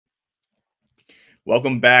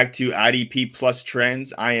Welcome back to IDP Plus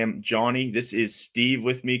Trends. I am Johnny. This is Steve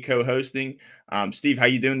with me co-hosting. Steve, how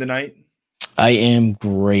you doing tonight? I am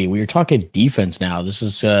great. We are talking defense now. This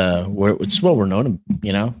is it's what we're known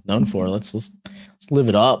for. Let's live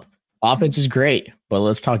it up. Offense is great, but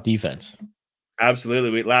let's talk defense.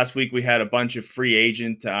 Absolutely. Last week we had a bunch of free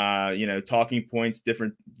agent, talking points,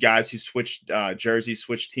 different guys who switched jerseys,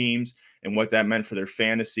 switched teams, and what that meant for their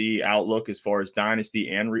fantasy outlook as far as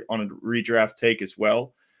dynasty and on a redraft take as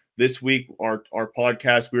well. This week, our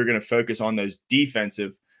podcast, we're going to focus on those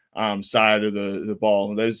defensive side of the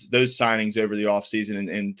ball, those signings over the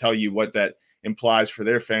offseason, and tell you what that implies for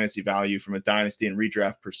their fantasy value from a dynasty and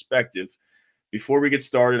redraft perspective. Before we get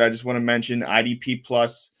started, I just want to mention IDP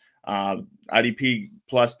Plus. IDPplus.com,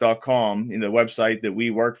 the website that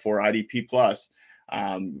we work for, IDP Plus.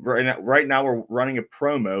 Right now we're running a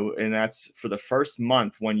promo, and that's for the first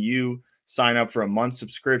month. When you sign up for a month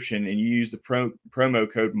subscription and you use the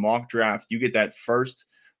promo code mock draft, you get that first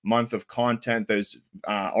month of content, those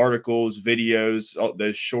articles, videos,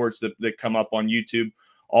 those shorts that come up on YouTube.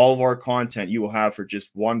 All of our content you will have for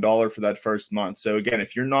just $1 for that first month. So again,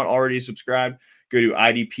 if you're not already subscribed, go to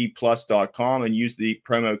idpplus.com and use the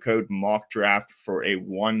promo code mockdraft for a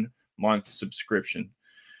 1-month subscription.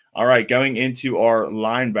 All right, going into our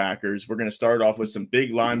linebackers, we're going to start off with some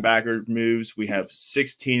big linebacker moves. We have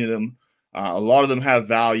 16 of them. A lot of them have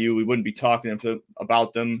value. We wouldn't be talking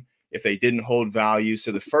about them if they didn't hold value.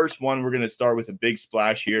 So the first one, we're going to start with a big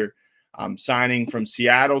splash here. Signing from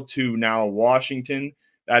Seattle to now Washington.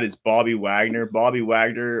 That is Bobby Wagner. Bobby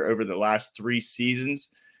Wagner, over the last 3 seasons,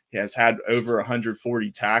 he has had over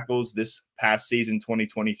 140 tackles. This past season,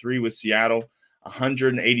 2023, with Seattle,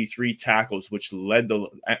 183 tackles, which led the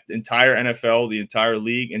entire NFL, the entire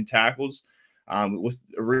league in tackles. With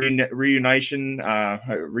reunited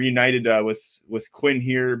with Quinn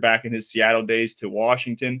here back in his Seattle days to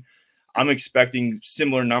Washington, I'm expecting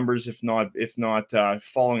similar numbers, if not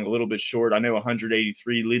falling a little bit short. I know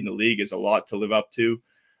 183 leading the league is a lot to live up to,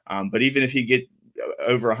 but even if he get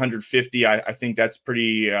over 150, I think that's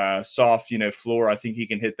pretty soft, floor. I think he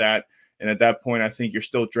can hit that. And at that point, I think you're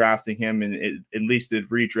still drafting him, and at least the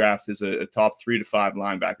redraft is a top 3 to 5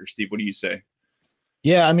 linebacker. Steve, what do you say?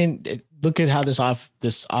 Yeah, I mean, look at how this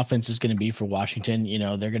offense is going to be for Washington.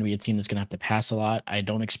 They're going to be a team that's going to have to pass a lot. I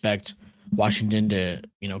don't expect Washington to,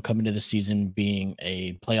 come into the season being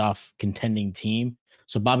a playoff contending team.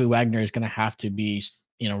 So Bobby Wagner is going to have to be,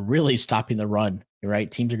 really stopping the run,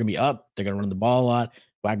 right? Teams are going to be up. They're going to run the ball a lot.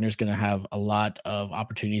 Wagner's going to have a lot of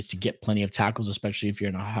opportunities to get plenty of tackles, especially if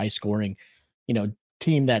you're in a high scoring,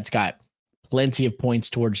 team that's got plenty of points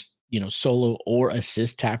towards, solo or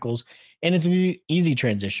assist tackles. And it's an easy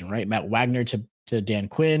transition, right? Matt Wagner to Dan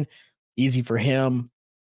Quinn, easy for him.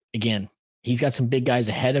 Again, he's got some big guys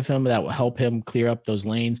ahead of him that will help him clear up those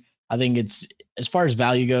lanes. I think it's, as far as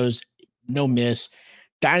value goes, no miss.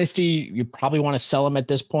 Dynasty, you probably want to sell him at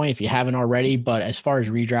this point if you haven't already, but as far as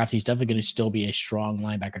redraft, he's definitely going to still be a strong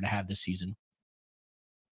linebacker to have this season.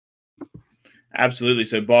 Absolutely.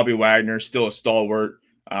 So Bobby Wagner, still a stalwart.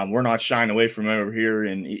 We're not shying away from him over here.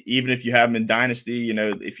 And even if you have him in dynasty,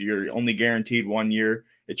 if you're only guaranteed 1 year,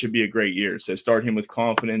 it should be a great year. So start him with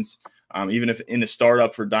confidence. Even if in the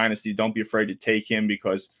startup for dynasty, don't be afraid to take him,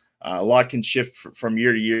 because a lot can shift from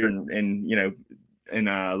year to year, and in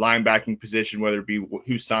a linebacking position, whether it be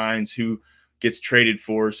who signs, who gets traded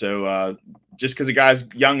for. So just because a guy's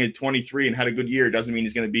young at 23 and had a good year doesn't mean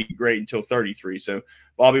he's going to be great until 33. So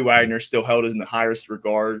Bobby Wagner still held in the highest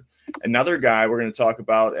regard. Another guy we're going to talk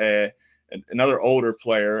about, another older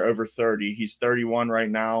player over 30. He's 31 right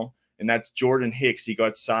now, and that's Jordan Hicks. He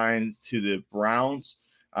got signed to the Browns.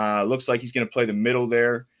 Looks like he's going to play the middle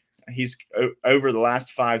there. He's over the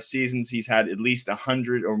last 5 seasons, he's had at least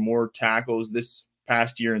 100 or more tackles. This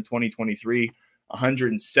past year in 2023,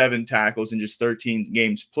 107 tackles in just 13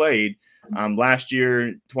 games played. Last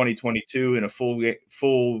year, 2022, in a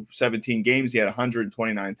full 17 games, he had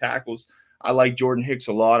 129 tackles. I like Jordan Hicks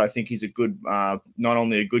a lot. I think he's a good, not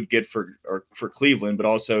only a good get for Cleveland, but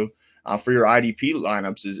also for your IDP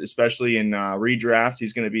lineups, especially in redraft.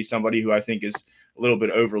 He's going to be somebody who I think is a little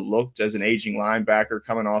bit overlooked as an aging linebacker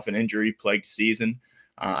coming off an injury-plagued season.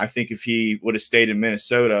 I think if he would have stayed in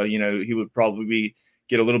Minnesota, he would probably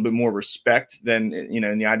get a little bit more respect than, in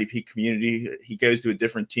the IDP community. He goes to a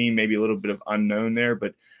different team, maybe a little bit of unknown there,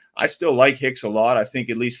 but I still like Hicks a lot. I think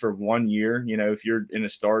at least for 1 year, if you're in a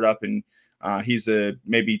startup and he's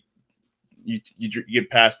maybe you get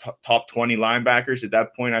past top 20 linebackers at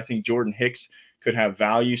that point, I think Jordan Hicks could have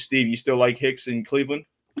value. Steve, you still like Hicks in Cleveland?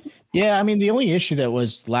 Yeah, I mean, the only issue that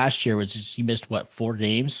was last year was just he missed what 4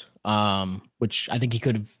 games, which I think he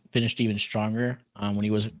could have finished even stronger when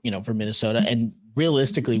he was, for Minnesota. And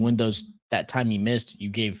realistically, when that time he missed, you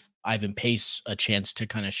gave Ivan Pace a chance to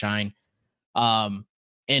kind of shine.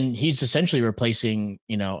 And he's essentially replacing,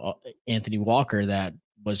 Anthony Walker that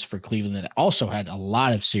was for Cleveland that also had a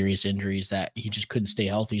lot of serious injuries that he just couldn't stay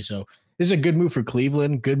healthy. So this is a good move for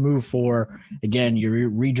Cleveland. Good move for, again,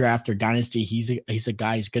 your redraft or dynasty. He's a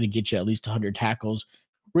guy who's going to get you at least 100 tackles.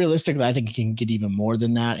 Realistically, I think he can get even more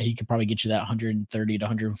than that. He could probably get you that 130 to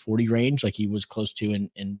 140 range, like he was close to in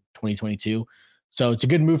 2022. So it's a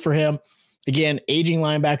good move for him. Again, aging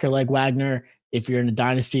linebacker like Wagner. If you're in a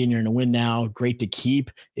dynasty and you're in a win now, great to keep.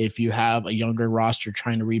 If you have a younger roster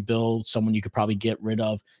trying to rebuild, someone you could probably get rid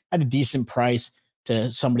of at a decent price to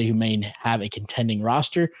somebody who may have a contending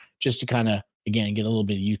roster, just to kind of, again, get a little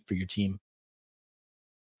bit of youth for your team.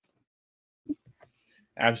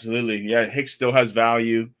 Absolutely. Yeah, Hicks still has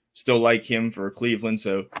value. Still like him for Cleveland.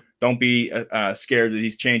 So don't be scared that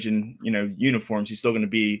he's changing, uniforms. He's still going to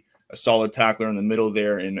be a solid tackler in the middle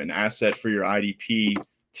there and an asset for your IDP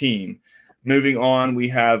team. Moving on, we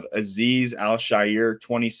have Azeez Al-Shaair,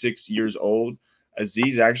 26 years old.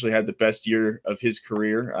 Azeez actually had the best year of his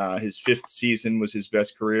career. His 5th season was his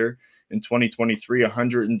best career. In 2023,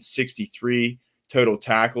 163 total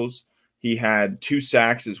tackles. He had 2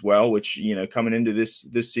 sacks as well, which, coming into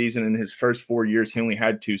this season in his first 4 years, he only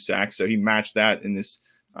had 2 sacks. So he matched that in this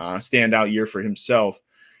standout year for himself.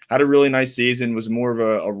 Had a really nice season, was more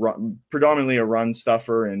of predominantly a run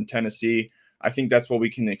stuffer in Tennessee. I think that's what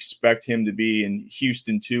we can expect him to be in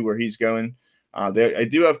Houston too, where he's going. I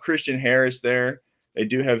do have Christian Harris there. They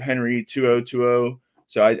do have Henry 2020.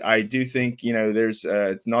 So I do think, there's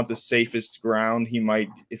it's not the safest ground. He might,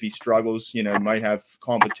 if he struggles, might have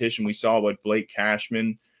competition. We saw what Blake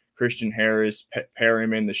Cashman, Christian Harris,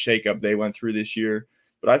 Perryman, the shakeup they went through this year.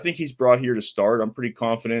 But I think he's brought here to start. I'm pretty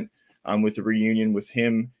confident with the reunion with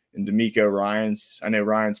him and D'Amico Ryans. I know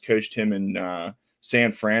Ryans coached him in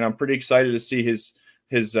San Fran. I'm pretty excited to see his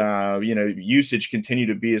usage continue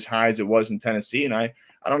to be as high as it was in Tennessee. And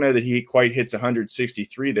I don't know that he quite hits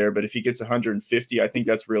 163 there, but if he gets 150, I think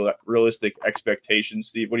that's realistic expectations.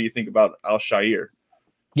 Steve, what do you think about Al-Shaair?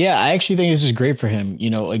 Yeah, I actually think this is great for him.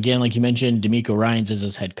 Again, like you mentioned, D'Amico Ryans is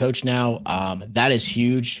his head coach now. That is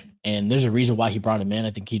huge. And there's a reason why he brought him in.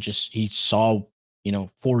 I think he saw,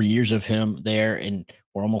 4 years of him there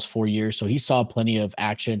or almost 4 years. So he saw plenty of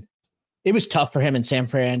action. It was tough for him in San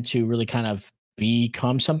Fran to really kind of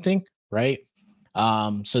become something, right?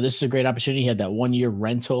 So this is a great opportunity. He had that 1-year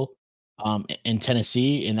rental in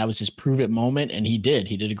Tennessee, and that was his prove it moment. And he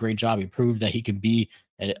did a great job. He proved that he could be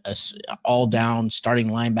a all down starting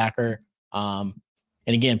linebacker. And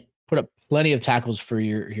again, put up plenty of tackles for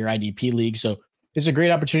your IDP league. So it's a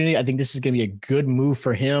great opportunity. I think this is going to be a good move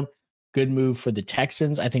for him. Good move for the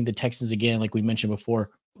Texans. I think the Texans, again, like we mentioned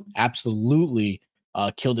before, absolutely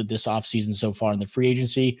killed it this offseason so far in the free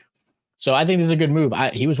agency. So I think this is a good move.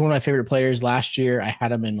 He was one of my favorite players last year. I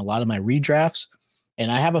had him in a lot of my redrafts,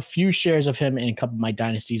 and I have a few shares of him in a couple of my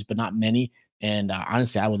dynasties, but not many. And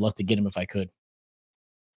honestly, I would love to get him if I could.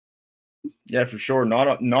 Yeah, for sure.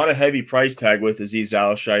 Not a heavy price tag with Azeez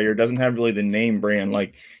Al-Shaair. Doesn't have really the name brand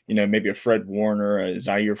like, maybe a Fred Warner, a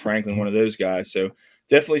Zaire Franklin, one of those guys. So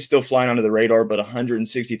definitely still flying under the radar, but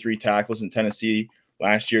 163 tackles in Tennessee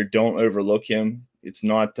last year. Don't overlook him. It's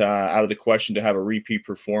not out of the question to have a repeat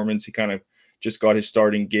performance. He kind of just got his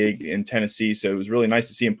starting gig in Tennessee, so it was really nice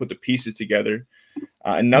to see him put the pieces together.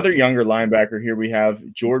 Another younger linebacker here, we have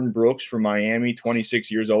Jordyn Brooks from Miami,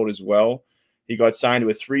 26 years old as well. He got signed to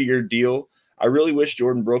a 3-year deal. I really wish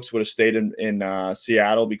Jordyn Brooks would have stayed in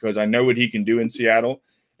Seattle because I know what he can do in Seattle.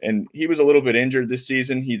 And he was a little bit injured this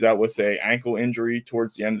season. He dealt with an ankle injury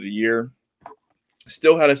towards the end of the year.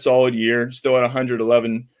 Still had a solid year. Still had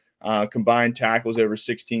 111 combined tackles over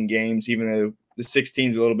 16 games, even though the 16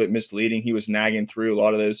 is a little bit misleading. He was nagging through a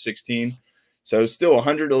lot of those 16. So still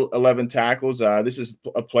 111 tackles. This is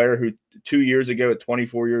a player who 2 years ago at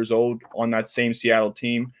 24 years old on that same Seattle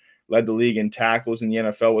team led the league in tackles in the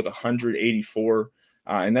NFL with 184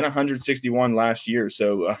 and then 161 last year.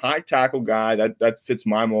 So a high tackle guy that fits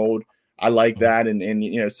my mold. I like that.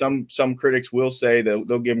 And some critics will say that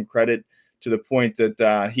they'll give him credit to the point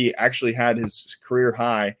that he actually had his career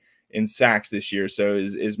high in sacks this year. So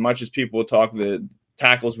as much as people talk the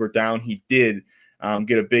tackles were down, he did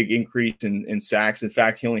get a big increase in sacks. In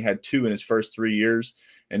fact, he only had 2 in his first 3 years.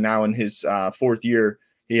 And now in his 4th year,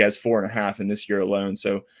 he has 4.5 in this year alone.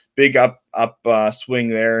 So big up swing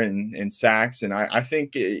there in sacks. And I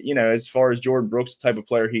think, as far as Jordyn Brooks, the type of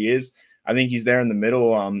player he is, I think he's there in the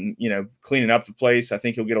middle, cleaning up the place. I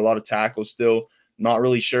think he'll get a lot of tackles still. Not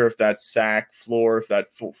really sure if that's sack floor, if that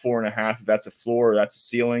 4.5, if that's a floor or that's a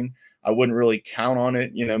ceiling. I wouldn't really count on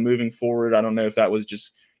it, moving forward. I don't know if that was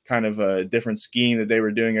just kind of a different scheme that they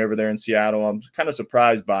were doing over there in Seattle. I'm kind of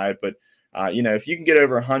surprised by it, but if you can get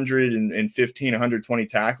over 115, 120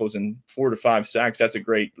 tackles and 4 to 5 sacks, that's a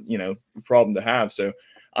great, problem to have. So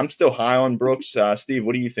I'm still high on Brooks. Steve,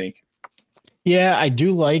 what do you think? Yeah, I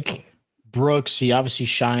do like Brooks. He obviously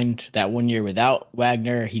shined that 1 year without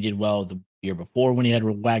Wagner. He did well the year before when he had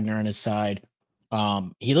Wagner on his side.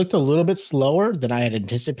 He looked a little bit slower than I had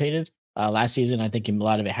anticipated last season. I think a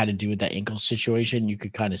lot of it had to do with that ankle situation. You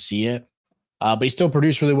could kind of see it, but he still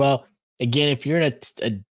produced really well. Again, if you're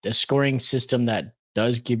in a scoring system that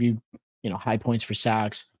does give you, high points for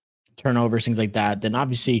sacks, turnovers, things like that, then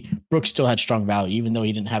obviously Brooks still had strong value, even though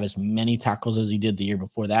he didn't have as many tackles as he did the year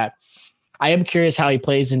before that. I am curious how he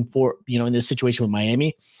plays in this situation with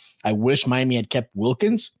Miami. I wish Miami had kept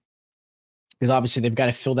Wilkins, because obviously they've got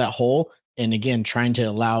to fill that hole. And again, trying to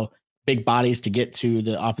allow big bodies to get to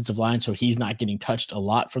the offensive line so he's not getting touched a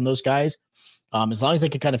lot from those guys. As long as they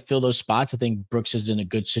can kind of fill those spots, I think Brooks is in a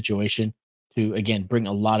good situation to, again, bring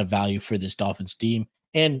a lot of value for this Dolphins team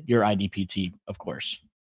and your IDP team, of course.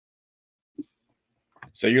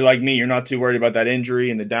 So you're like me. You're not too worried about that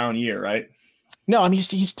injury and the down year, right? No, I mean,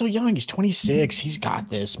 he's still young. He's 26. He's got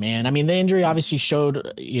this, man. I mean, the injury obviously showed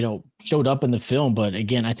up in the film. But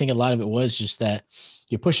again, I think a lot of it was just that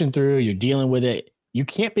you're pushing through, you're dealing with it. You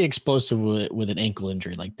can't be explosive with an ankle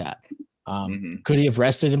injury like that. Could he have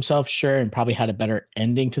rested himself? Sure. And probably had a better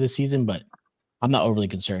ending to the season, but I'm not overly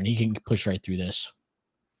concerned. He can push right through this.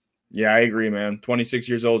 Yeah, I agree, man. 26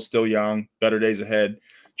 years old, still young, better days ahead.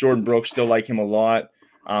 Jordyn Brooks, still like him a lot.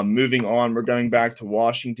 Moving on, we're going back to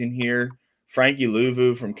Washington here. Frankie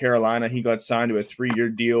Luvu from Carolina, he got signed to a 3-year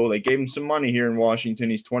deal. They gave him some money here in Washington.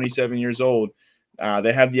 He's 27 years old.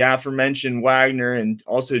 They have the aforementioned Wagner and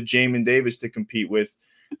also Jamin Davis to compete with.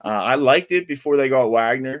 I liked it before they got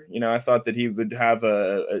Wagner. I thought that he would have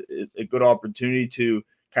a good opportunity to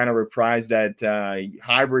kind of reprise that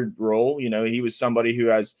hybrid role. He was somebody who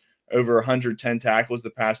has over 110 tackles the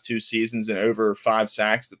past 2 seasons and over 5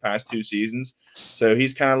 sacks the past 2 seasons. So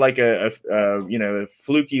he's kind of like a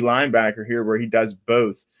fluky linebacker here where he does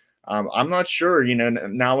both. I'm not sure,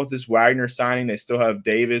 now with this Wagner signing, they still have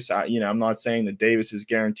Davis. I'm not saying that Davis is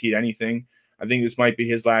guaranteed anything. I think this might be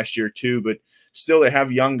his last year too, but still they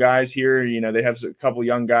have young guys here. They have a couple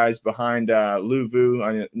young guys behind Luvu,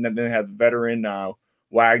 and then they have veteran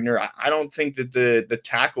Wagner. I don't think that the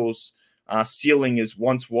tackles ceiling is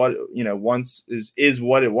what it once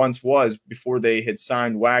was before they had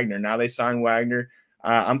signed Wagner. Now they signed Wagner.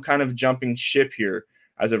 I'm kind of jumping ship here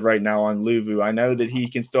as of right now on Luvu. I know that he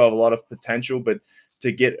can still have a lot of potential, but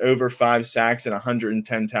to get over 5 sacks and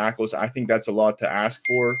 110 tackles, I think that's a lot to ask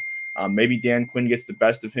for. Maybe Dan Quinn gets the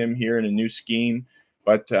best of him here in a new scheme,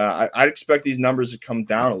 but I'd expect these numbers to come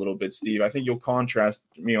down a little bit, Steve. I think you'll contrast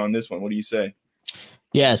me on this one. What do you say?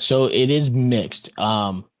 Yeah, so it is mixed.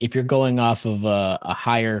 If you're going off of a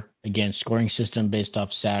higher, again, scoring system based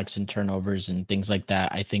off sacks and turnovers and things like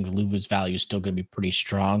that, I think Luvu's value is still going to be pretty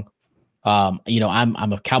strong. I'm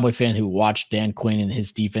a Cowboy fan who watched Dan Quinn and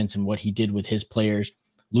his defense and what he did with his players.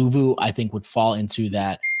 Luvu, I think, would fall into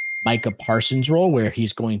that Micah Parsons role where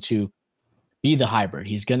he's going to be the hybrid.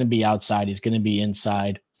 He's going to be outside. He's going to be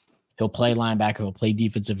inside. He'll play linebacker. He'll play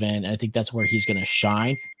defensive end. And I think that's where he's going to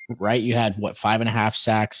shine. Right? You had 5.5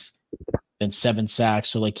 sacks, then 7 sacks.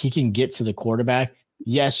 So he can get to the quarterback.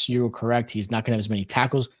 Yes, you're correct. He's not going to have as many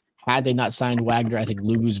tackles. Had they not signed Wagner, I think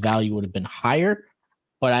Luvu's value would have been higher.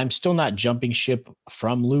 But I'm still not jumping ship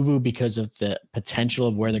from Luvu because of the potential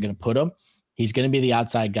of where they're going to put him. He's going to be the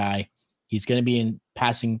outside guy. He's going to be in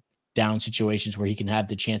passing down situations where he can have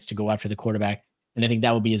the chance to go after the quarterback. And I think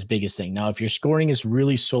that would be his biggest thing. Now, if your scoring is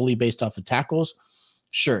really solely based off of tackles,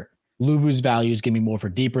 sure. Luvu's value is going to be more for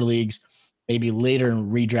deeper leagues, maybe later in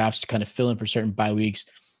redrafts to kind of fill in for certain bye weeks.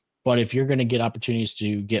 But if you're going to get opportunities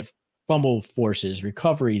to get fumble forces,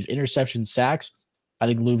 recoveries, interceptions, sacks, I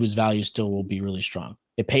think Luvu's value still will be really strong.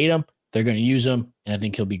 They paid him, they're going to use him, and I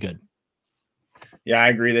think he'll be good. Yeah, I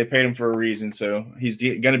agree. They paid him for a reason, so he's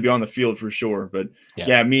going to be on the field for sure. But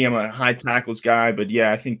I'm a high tackles guy. But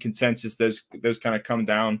I think consensus those kind of come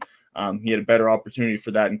down. He had a better opportunity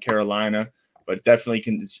for that in Carolina, but definitely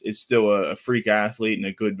is still a freak athlete and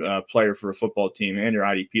a good player for a football team and your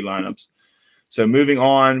IDP lineups. So moving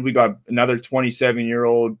on, we got another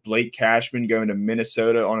 27-year-old Blake Cashman going to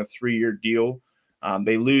Minnesota on a 3-year deal.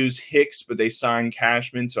 They lose Hicks, but they sign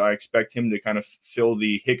Cashman, so I expect him to kind of fill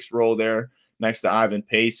the Hicks role there next to Ivan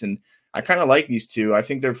Pace. And I kind of like these two. I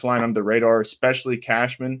think they're flying under the radar, especially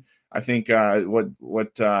Cashman. I think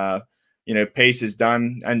what Pace has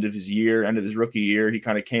done end of his rookie year, he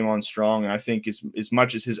kind of came on strong. And I think as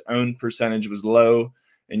much as his own percentage was low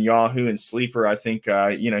in Yahoo and Sleeper, I think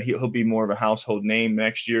he'll be more of a household name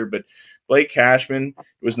next year. But Blake Cashman,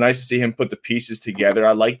 it was nice to see him put the pieces together.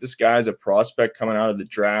 I like this guy as a prospect coming out of the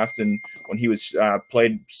draft, and when he was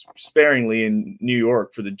played sparingly in New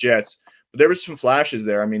York for the Jets. But there was some flashes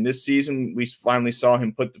there. I mean, this season we finally saw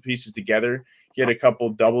him put the pieces together. He had a couple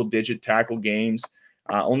double-digit tackle games,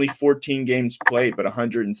 only 14 games played, but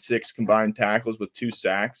 106 combined tackles with 2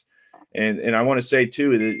 sacks. And I want to say,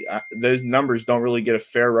 too, that those numbers don't really get a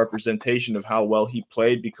fair representation of how well he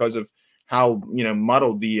played because of how,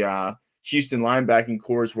 muddled the Houston linebacking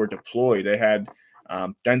cores were deployed. They had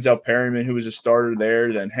Denzel Perryman, who was a starter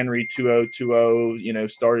there. Then Henry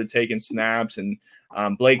 2-0, started taking snaps. And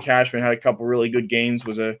Blake Cashman had a couple really good games,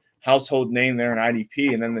 was a household name there in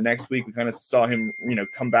IDP. And then the next week we kind of saw him,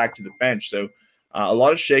 come back to the bench. So a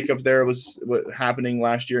lot of shakeup there was happening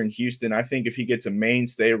last year in Houston. I think if he gets a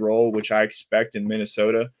mainstay role, which I expect in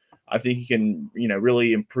Minnesota, I think he can,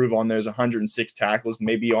 really improve on those 106 tackles,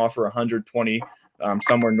 maybe offer 120,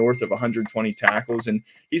 somewhere north of 120 tackles. And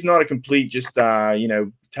he's not a complete just,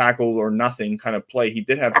 tackle or nothing kind of play. He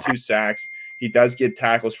did have 2 sacks. He does get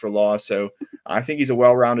tackles for loss. So I think he's a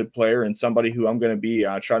well-rounded player and somebody who I'm going to be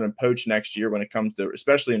trying to poach next year when it comes to,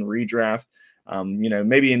 especially in redraft.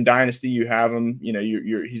 Maybe in Dynasty you have him,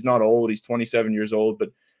 he's not old. He's 27 years old,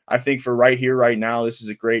 but I think for right here, right now, this is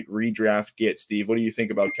a great redraft get. Steve, what do you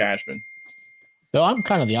think about Cashman? So I'm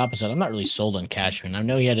kind of the opposite. I'm not really sold on Cashman. I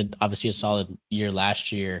know he had obviously a solid year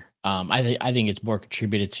last year. I think it's more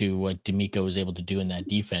contributed to what D'Amico was able to do in that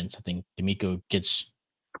defense. I think D'Amico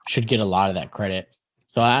should get a lot of that credit.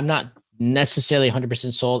 So I'm not necessarily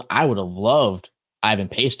 100% sold. I would have loved Ivan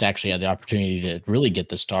Pace to actually have the opportunity to really get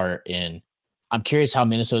the start in. I'm curious how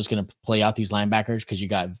Minnesota is going to play out these linebackers because you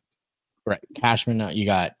got Cashman, you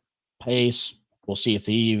got Pace. We'll see if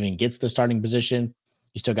he even gets the starting position.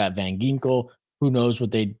 You still got Van Ginkel. Who knows what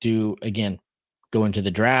they do again, go into the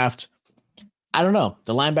draft. I don't know.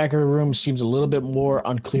 The linebacker room seems a little bit more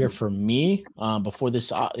unclear for me before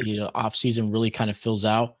this offseason really kind of fills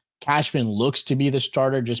out. Cashman looks to be the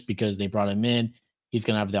starter just because they brought him in. He's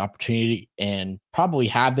going to have the opportunity and probably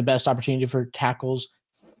have the best opportunity for tackles.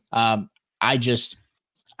 I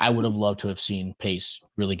would have loved to have seen Pace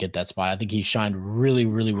really get that spot. I think he shined really,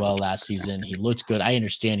 really well last season. He looks good. I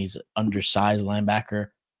understand he's an undersized linebacker,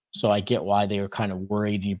 so I get why they were kind of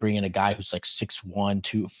worried. And you bring in a guy who's like 6'1",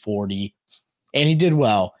 240, and he did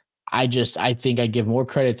well. I think I give more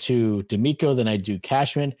credit to D'Amico than I do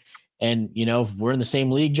Cashman. And, if we're in the same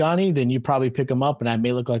league, Johnny, then you probably pick him up, and I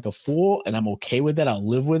may look like a fool, and I'm okay with that. I'll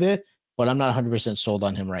live with it, but I'm not 100% sold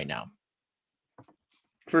on him right now.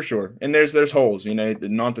 For sure. And there's holes,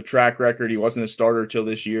 not the track record. He wasn't a starter till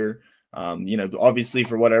this year. Obviously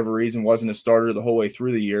for whatever reason wasn't a starter the whole way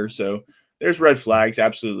through the year. So there's red flags,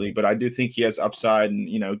 absolutely. But I do think he has upside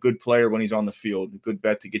and, a good player when he's on the field, a good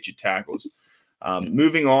bet to get you tackles.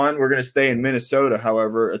 Moving on, we're going to stay in Minnesota.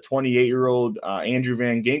 However, a 28-year-old Andrew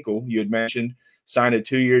Van Ginkel, you had mentioned, signed a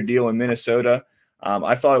 2-year deal in Minnesota.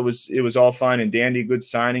 I thought it was all fine and dandy, good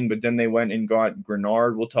signing, but then they went and got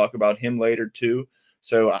Greenard. We'll talk about him later too.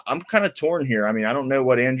 So I'm kind of torn here. I mean, I don't know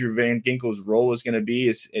what Andrew Van Ginkel's role is going to be.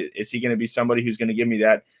 Is he going to be somebody who's going to give me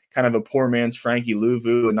that kind of a poor man's Frankie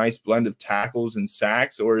Luvu, a nice blend of tackles and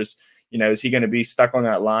sacks, or is he going to be stuck on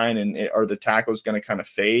that line and are the tackles going to kind of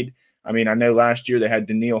fade? I mean, I know last year they had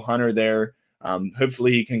Danielle Hunter there.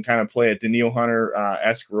 Hopefully he can kind of play a Danielle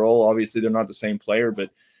Hunter-esque role. Obviously they're not the same player, but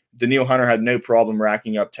Danielle Hunter had no problem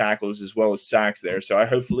racking up tackles as well as sacks there. So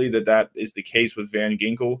hopefully that is the case with Van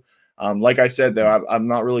Ginkel. Like I said, though, I'm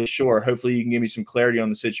not really sure. Hopefully you can give me some clarity on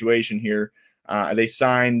the situation here. They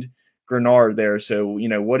signed Greenard there. So,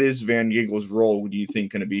 what is Van Ginkel's role, do you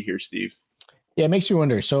think, going to be here, Steve? Yeah, it makes me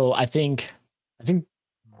wonder. So I think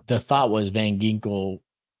the thought was Van Ginkel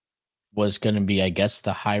was going to be, I guess,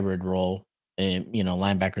 the hybrid role,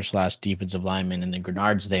 linebacker / defensive lineman, and then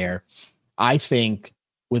Greenard's there. I think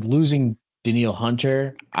with losing Danielle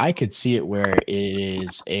Hunter, I could see it where it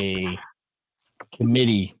is a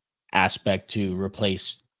committee aspect to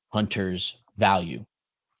replace Hunter's value.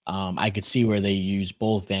 I could see where they use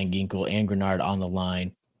both Van Ginkel and Greenard on the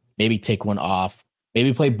line, maybe take one off,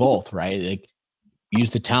 maybe play both, right? Like use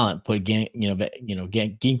the talent, put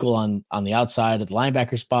Ginkel on the outside at the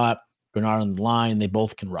linebacker spot, Greenard on the line, they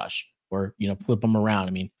both can rush or, flip them around.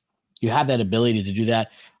 I mean, you have that ability to do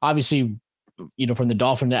that. Obviously, from the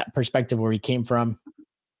Dolphin perspective where he came from,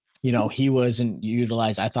 he wasn't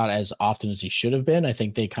utilized, I thought, as often as he should have been. I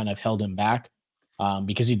think they kind of held him back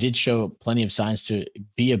because he did show plenty of signs to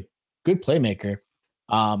be a good playmaker.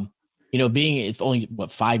 Being it's only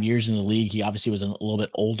 5 years in the league, he obviously was a little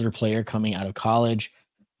bit older player coming out of college.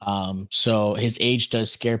 So his age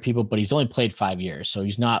does scare people, but he's only played 5 years. So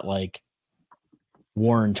he's not like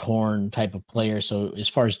worn torn type of player. So as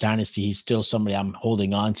far as dynasty, he's still somebody I'm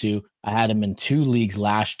holding on to. I had him in 2 leagues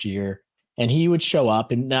last year, and he would show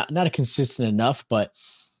up, and not a consistent enough, but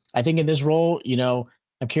I think in this role,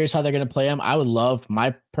 I'm curious how they're going to play him. I would love,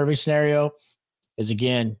 my perfect scenario is,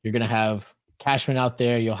 again, you're going to have Cashman out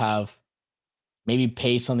there. You'll have maybe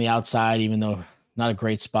Pace on the outside, even though not a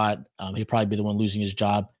great spot. He'll probably be the one losing his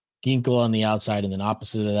job. Ginkel on the outside, and then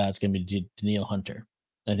opposite of that, it's going to be Danielle Hunter.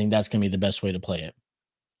 I think that's going to be the best way to play it.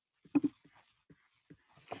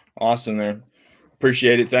 Awesome there.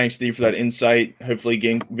 Appreciate it. Thanks, Steve, for that insight. Hopefully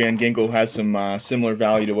Van Ginkel has some similar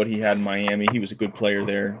value to what he had in Miami. He was a good player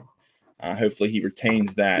there. Hopefully he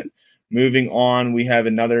retains that. Moving on, we have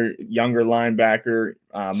another younger linebacker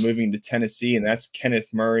moving to Tennessee, and that's Kenneth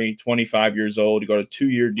Murray, 25 years old. He got a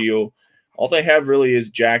 2-year deal. All they have really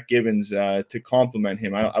is Jack Gibbons to complement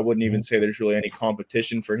him. I wouldn't even say there's really any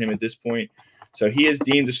competition for him at this point. So he is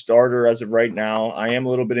deemed a starter as of right now. I am a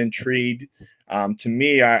little bit intrigued. To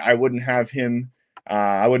me, I wouldn't have him.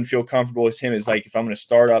 I wouldn't feel comfortable with him as, like, if I'm going to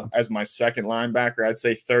start up as my second linebacker, I'd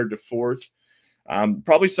say 3rd to 4th.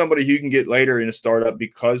 Probably somebody who you can get later in a startup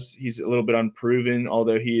because he's a little bit unproven,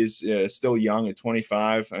 although he is still young at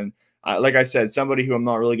 25. And like I said, somebody who I'm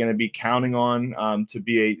not really going to be counting on to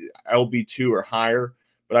be a LB2 or higher.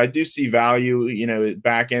 But I do see value, at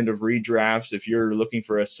back end of redrafts if you're looking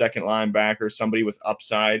for a second linebacker, somebody with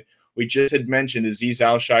upside. We just had mentioned Azeez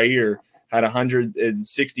Al-Shaair had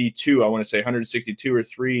 162, I want to say 162 or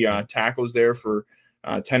 3 tackles there for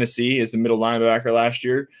Tennessee as the middle linebacker last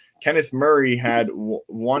year. Kenneth Murray had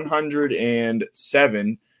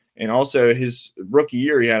 107, and also his rookie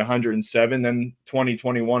year he had 107. Then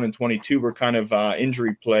 2021 and 22 were kind of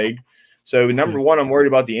injury plagued. So number one, I'm worried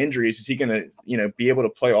about the injuries. Is he going to be able to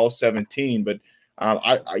play all 17? But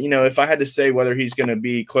if I had to say whether he's going to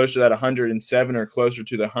be closer to that 107 or closer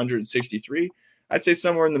to the 163, I'd say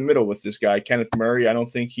somewhere in the middle with this guy, Kenneth Murray. I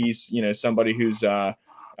don't think he's somebody who's the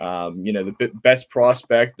best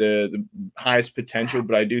prospect, the highest potential,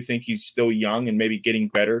 but I do think he's still young and maybe getting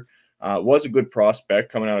better. Was a good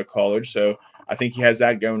prospect coming out of college, so I think he has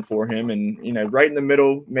that going for him. And right in the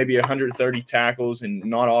middle, maybe 130 tackles and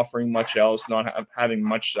not offering much else, not having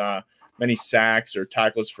many sacks or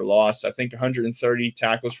tackles for loss. I think 130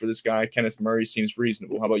 tackles for this guy, Kenneth Murray, seems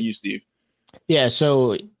reasonable. How about you, Steve? Yeah,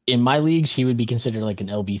 so in my leagues, he would be considered like an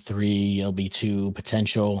LB3, LB2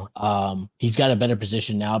 potential. He's got a better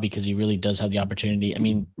position now because he really does have the opportunity. I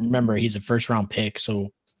mean, remember, he's a first-round pick, so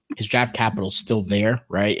his draft capital is still there,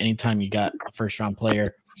 right? Anytime you got a first-round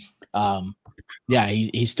player,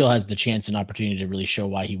 he still has the chance and opportunity to really show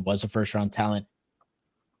why he was a first-round talent.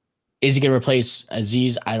 Is he going to replace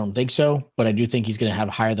Azeez? I don't think so, but I do think he's going to have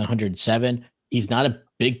higher than 107. He's not a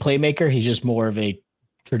big playmaker. He's just more of a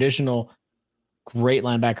traditional great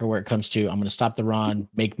linebacker where it comes to, I'm going to stop the run,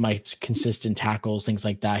 make my consistent tackles, things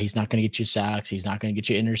like that. He's not going to get you sacks. He's not going to get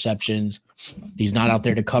you interceptions. He's not out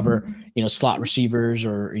there to cover, slot receivers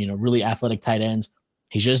or, really athletic tight ends.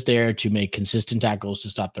 He's just there to make consistent tackles to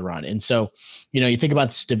stop the run. And so, you think about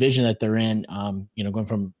this division that they're in, going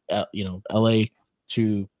from, LA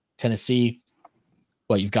to Tennessee.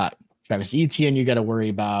 Well, you've got Travis Etienne you got to worry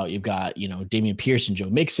about. You've got, Damian Pierce and Joe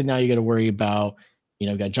Mixon now you got to worry about.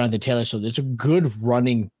 Got Jonathan Taylor. So there's a good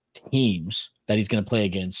running teams that he's going to play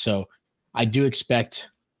against. So I do expect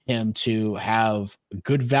him to have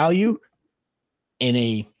good value in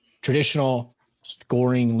a traditional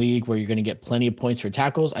scoring league where you're going to get plenty of points for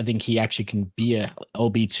tackles. I think he actually can be a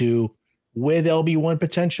LB2 with LB1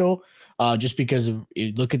 potential just because of,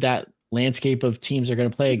 look at that landscape of teams they're going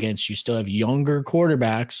to play against. You still have younger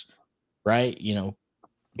quarterbacks, right? You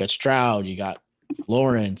got Stroud, you got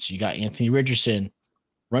Lawrence, you got Anthony Richardson.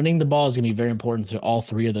 Running the ball is going to be very important to all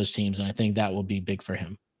 3 of those teams, and I think that will be big for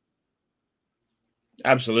him.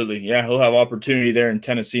 Absolutely. Yeah, he'll have opportunity there in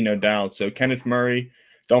Tennessee, no doubt. So Kenneth Murray,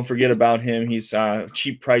 don't forget about him. He's a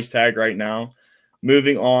cheap price tag right now.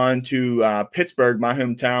 Moving on to Pittsburgh, my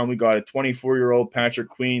hometown, we got a 24-year-old Patrick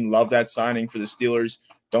Queen. Love that signing for the Steelers.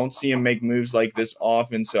 Don't see him make moves like this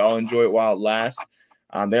often, so I'll enjoy it while it lasts.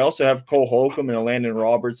 They also have Cole Holcomb and Landon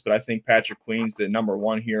Roberts, but I think Patrick Queen's the number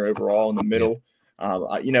 1 here overall in the middle.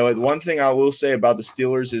 Yeah. One thing I will say about the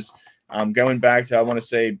Steelers is going back to, I want to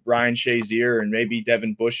say, Brian Shazier and maybe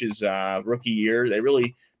Devin Bush's rookie year. They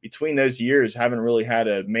really, between those years, haven't really had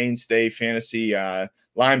a mainstay fantasy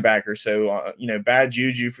linebacker. So, bad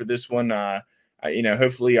juju for this one.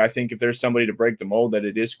 Hopefully, I think if there's somebody to break the mold, that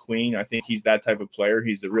it is Queen. I think he's that type of player.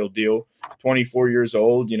 He's the real deal. 24 years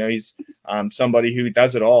old. He's somebody who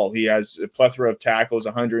does it all. He has a plethora of tackles,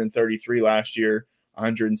 133 last year,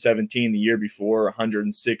 117 the year before,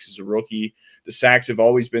 106 as a rookie. The sacks have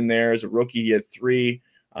always been there. As a rookie, he had 3.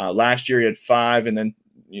 Last year, he had 5. And then,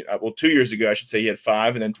 2 years ago, I should say, he had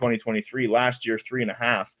 5. And then 2023, last year,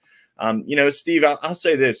 3.5. Steve, I'll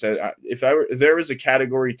say this. If there was a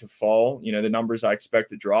category to fall, the numbers I expect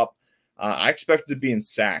to drop, I expect it to be in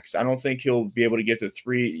sacks. I don't think he'll be able to get to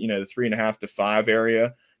 3, the 3.5 to 5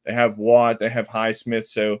 area. They have Watt, they have Highsmith.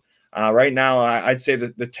 So right now, I'd say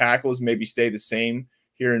that the tackles maybe stay the same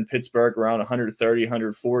here in Pittsburgh, around 130,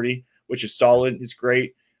 140, which is solid. It's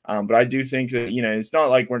great. But I do think that, it's not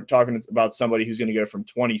like we're talking about somebody who's going to go from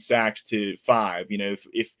 20 sacks to 5.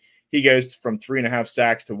 If he goes from 3.5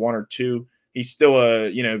 sacks to 1 or 2, he's still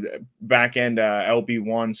a, back end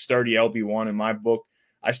LB1, sturdy LB1 in my book.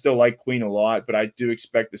 I still like Queen a lot, but I do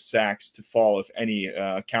expect the sacks to fall, if any,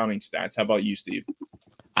 counting stats. How about you, Steve?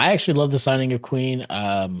 I actually love the signing of Queen.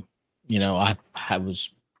 I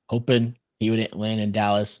was hoping he would land in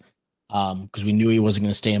Dallas because we knew he wasn't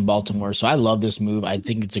going to stay in Baltimore. So I love this move. I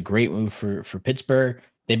think it's a great move for Pittsburgh.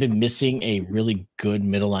 They've been missing a really good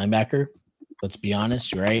middle linebacker. Let's be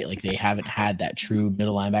honest, right? Like, they haven't had that true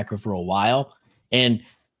middle linebacker for a while. And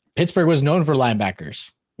Pittsburgh was known for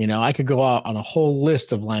linebackers. I could go out on a whole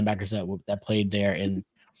list of linebackers that played there. And,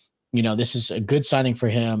 this is a good signing for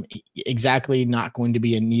him. Exactly not going to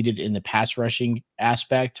be needed in the pass rushing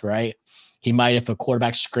aspect, right? He might, if a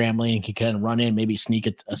quarterback's scrambling, he can run in, maybe sneak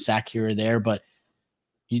a sack here or there. But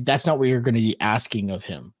that's not what you're going to be asking of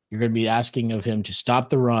him. You're going to be asking of him to stop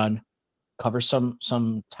the run, cover some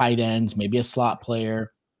tight ends, maybe a slot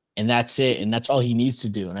player, and that's it. And that's all he needs to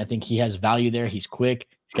do. And I think he has value there. He's quick.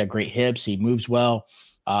 He's got great hips. He moves well.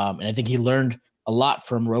 And I think he learned a lot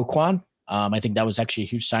from Roquan. I think that was actually a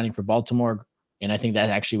huge signing for Baltimore. And I think that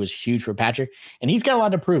actually was huge for Patrick. And he's got a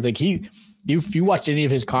lot to prove. Like, if you watched any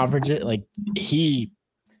of his conferences, I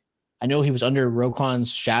know he was under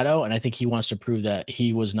Roquan's shadow, and I think he wants to prove that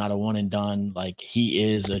he was not a one and done. Like, he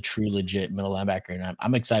is a true legit middle linebacker, and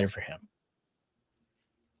I'm excited for him.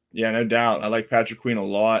 Yeah, no doubt. I like Patrick Queen a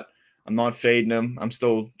lot. I'm not fading him. I'm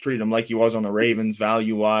still treating him like he was on the Ravens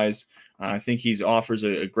value-wise. I think he offers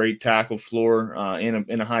a great tackle floor and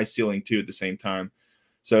a high ceiling, too, at the same time.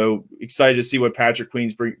 So excited to see what Patrick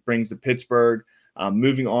Queen brings to Pittsburgh.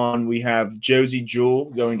 Moving on, we have Josey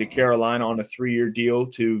Jewell going to Carolina on a 3-year deal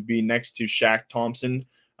to be next to Shaq Thompson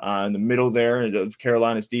in the middle there of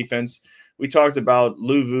Carolina's defense. We talked about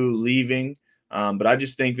Luvu leaving. But I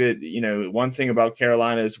just think that, one thing about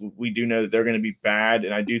Carolina is we do know that they're going to be bad.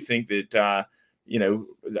 And I do think that,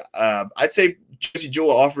 I'd say Josey Jewell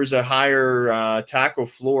offers a higher tackle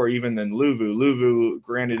floor even than Luvu. Luvu,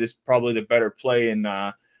 granted, is probably the better play in,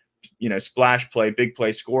 splash play, big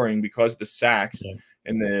play scoring because of the sacks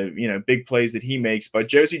and the, big plays that he makes. But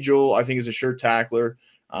Josey Jewell, I think, is a sure tackler.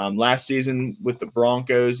 Last season with the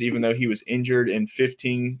Broncos, even though he was injured in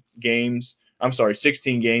 16 games,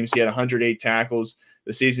 he had 108 tackles.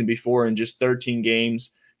 The season before, in just 13 games,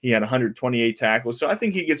 he had 128 tackles. So I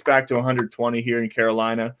think he gets back to 120 here in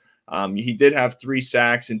Carolina. He did have 3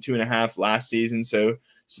 sacks and 2.5 last season. So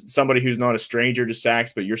somebody who's not a stranger to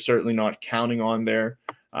sacks, but you're certainly not counting on there.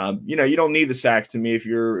 You don't need the sacks to me if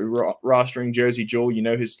you're rostering Josey Jewell.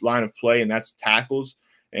 His line of play, and that's tackles.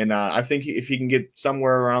 And I think if he can get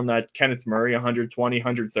somewhere around that Kenneth Murray, 120,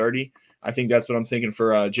 130, I think that's what I'm thinking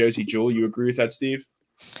for Josey Jewell. You agree with that, Steve?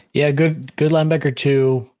 Yeah, good linebacker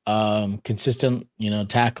too. Consistent,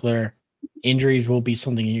 tackler. Injuries will be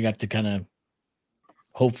something you have to kind of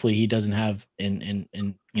hopefully he doesn't have in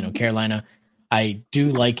Carolina. I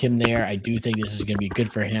do like him there. I do think this is going to be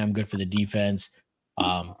good for him, good for the defense.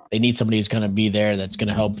 They need somebody who's going to be there that's going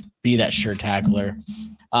to help be that sure tackler.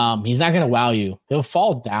 He's not going to wow you. He'll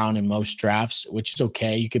fall down in most drafts, which is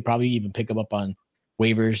okay. You could probably even pick him up on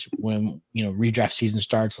waivers when redraft season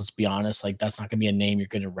starts. Let's be honest, like that's not going to be a name you're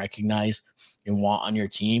going to recognize and want on your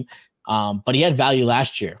team. But he had value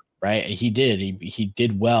last year, right? He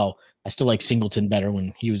did well. I still like Singleton better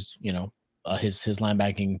when he was his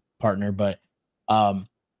linebacking partner, but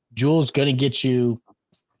Jewell's going to get you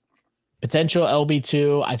potential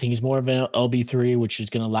LB2. I think he's more of an LB3, which is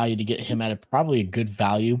going to allow you to get him at probably a good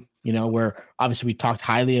value. Where obviously we talked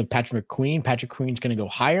highly of Patrick McQueen. Patrick Queen's going to go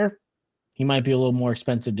higher. He might be a little more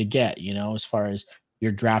expensive to get, as far as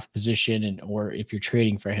your draft position or if you're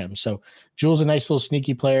trading for him. So Jewell's a nice little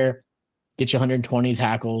sneaky player, get you 120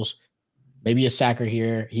 tackles, maybe a sacker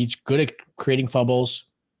here. He's good at creating fumbles.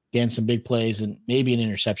 getting some big plays and maybe an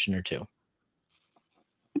interception or two.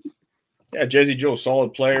 Yeah, Josey Jewell,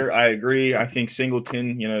 solid player. I agree. I think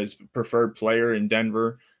Singleton, is preferred player in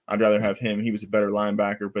Denver. I'd rather have him. He was a better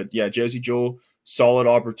linebacker. But yeah, Josey Jewell, solid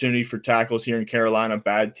opportunity for tackles here in Carolina.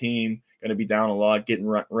 Bad team, going to be down a lot, getting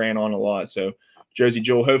ran on a lot. So Josey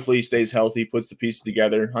Jewell, hopefully he stays healthy, puts the pieces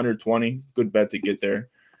together. 120, good bet to get there.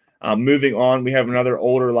 Moving on, we have another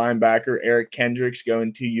older linebacker, Eric Kendricks,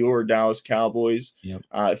 going to your Dallas Cowboys. Yep.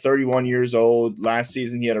 31 years old. Last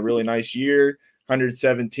season, he had a really nice year.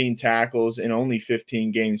 117 tackles in only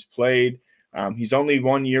 15 games played. He's only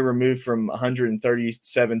 1 year removed from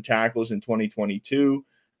 137 tackles in 2022.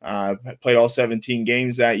 Played all 17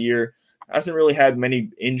 games that year. Hasn't really had many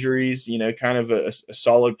injuries, kind of a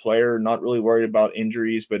solid player, not really worried about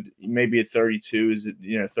injuries, but maybe at 32 is,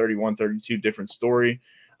 31, 32, different story.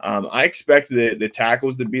 I expect the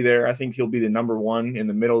tackles to be there. I think he'll be the number one in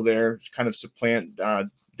the middle there, kind of supplant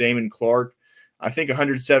Damon Clark. I think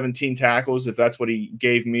 117 tackles, if that's what he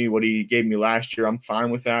gave me last year, I'm fine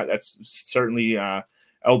with that. That's certainly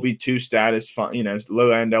LB2 status, low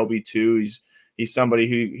end LB2. He's somebody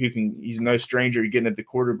who can. He's no stranger to getting at the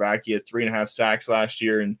quarterback. He had 3.5 sacks last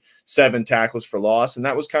year and 7 tackles for loss, and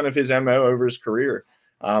that was kind of his MO over his career.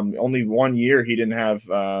 Only 1 year he didn't have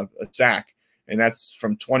a sack, and that's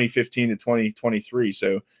from 2015 to 2023.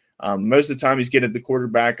 So. Most of the time he's getting at the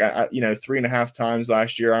quarterback, 3.5 times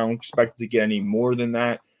last year. I don't expect to get any more than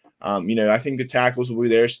that. I think the tackles will be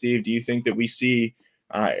there. Steve, do you think that we see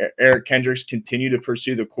Eric Kendricks continue to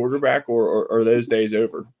pursue the quarterback, or are those days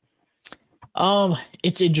over?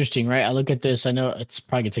 It's interesting, right? I look at this. I know it's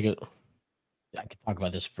probably gonna I could talk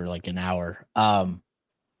about this for like an hour.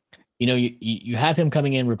 You have him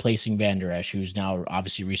coming in replacing Van Der Esch, who's now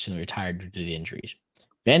obviously recently retired due to the injuries.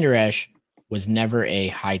 Van Der Esch was never a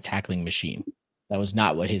high tackling machine. That was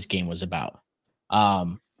not what his game was about.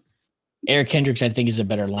 Eric Kendricks, I think, is a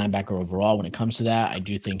better linebacker overall when it comes to that. I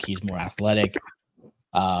do think he's more athletic.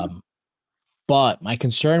 But my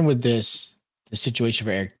concern with the situation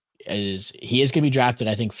for Eric is he is going to be drafted,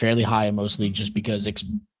 I think, fairly high in most leagues just because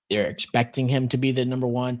they're expecting him to be the number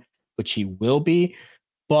one, which he will be.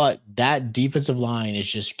 But that defensive line is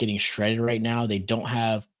just getting shredded right now. They don't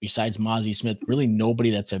have, besides Mozzie Smith, really nobody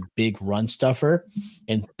that's a big run stuffer.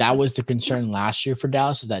 And that was the concern last year for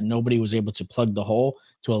Dallas, is that nobody was able to plug the hole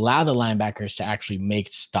to allow the linebackers to actually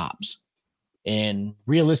make stops. And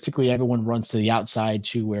realistically, everyone runs to the outside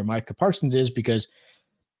to where Micah Parsons is because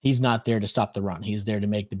he's not there to stop the run. He's there to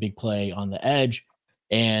make the big play on the edge.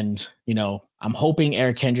 And, I'm hoping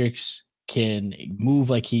Eric Kendricks can move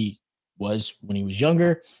like he was when he was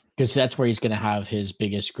younger, because that's where he's going to have his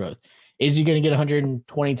biggest growth. Is he going to get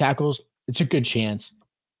 120 tackles? It's a good chance.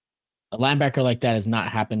 A linebacker like that has not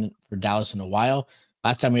happened for Dallas in a while.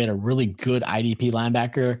 Last time we had a really good IDP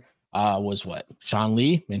linebacker was Sean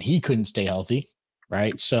Lee, and he couldn't stay healthy,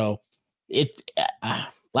 right? So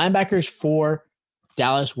linebackers for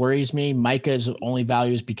Dallas worries me. Micah's only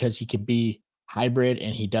value is because he can be hybrid,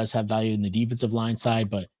 and he does have value in the defensive line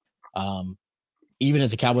side, but even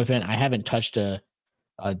as a Cowboy fan, I haven't touched a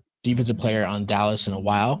defensive player on Dallas in a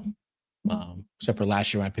while, except for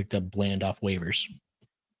last year when I picked up Bland off waivers.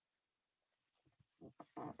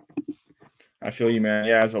 I feel you, man.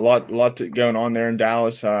 Yeah, there's a lot going on there in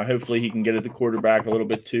Dallas. Hopefully he can get at the quarterback a little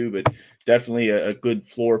bit too, but definitely a good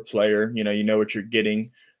floor player. You know what you're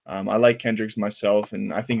getting. I like Kendricks myself,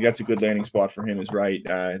 and I think that's a good landing spot for him is right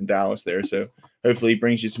in Dallas there. So hopefully he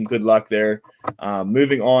brings you some good luck there.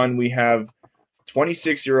 Moving on, we have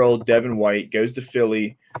 26-year-old Devin White goes to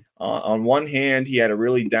Philly. On one hand, he had a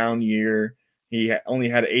really down year. He only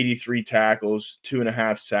had 83 tackles,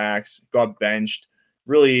 2.5 sacks, got benched.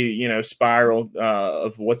 Really, spiral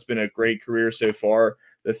of what's been a great career so far.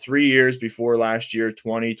 The 3 years before last year,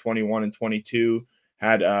 20, 21, and 22,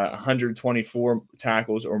 had 124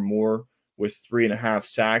 tackles or more with 3.5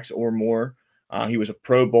 sacks or more. He was a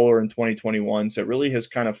Pro Bowler in 2021, so it really has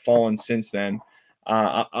kind of fallen since then.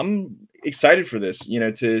 I'm excited for this,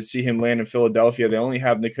 to see him land in Philadelphia. They only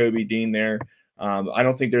have Nakobe Dean there. I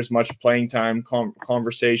don't think there's much playing time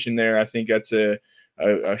conversation there. I think that's a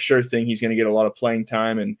sure thing. He's going to get a lot of playing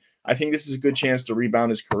time, and I think this is a good chance to rebound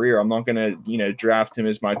his career. I'm not going to, draft him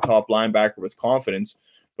as my top linebacker with confidence,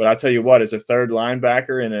 but I'll tell you what, as a third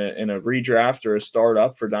linebacker in a redraft or a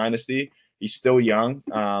startup for Dynasty, he's still young.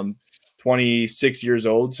 26 years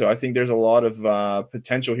old. So I think there's a lot of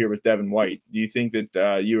potential here with Devin White. Do you think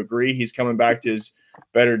that you agree he's coming back to his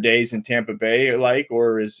better days in Tampa Bay,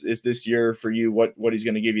 or is this year for you what he's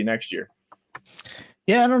going to give you next year?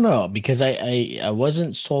 Yeah, I don't know, because I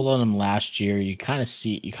wasn't sold on him last year. You kind of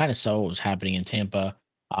saw what was happening in Tampa.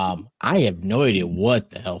 I have no idea what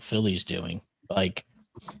the hell Philly's doing. Like,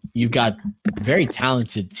 you've got a very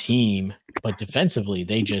talented team, but defensively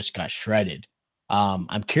they just got shredded.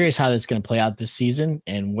 I'm curious how that's going to play out this season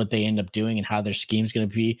and what they end up doing and how their scheme's going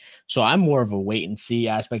to be. So I'm more of a wait and see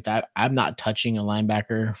aspect. I'm not touching a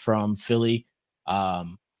linebacker from Philly.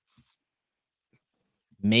 Um,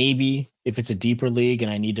 Maybe if it's a deeper league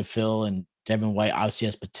and I need to fill, and Devin White obviously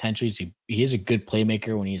has potential. He is a good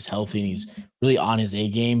playmaker when he's healthy and he's really on his A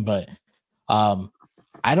game. But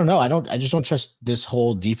I don't know. I just don't trust this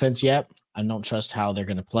whole defense yet. I don't trust how they're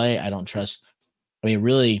going to play. I don't trust. I mean,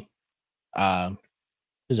 really,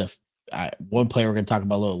 there's one player we're going to talk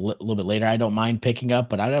about a little bit later. I don't mind picking up,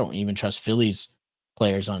 but I don't even trust Philly's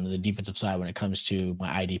players on the defensive side when it comes to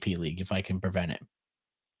my IDP league if I can prevent it.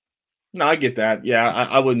 No, I get that. Yeah,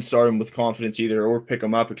 I wouldn't start him with confidence either, or pick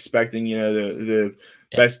him up expecting the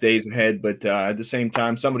best days ahead. But at the same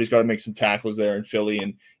time, somebody's got to make some tackles there in Philly.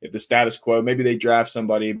 And if the status quo, maybe they draft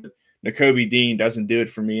somebody, but Nakobe Dean doesn't do it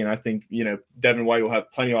for me. And I think Devin White will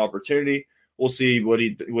have plenty of opportunity. We'll see what he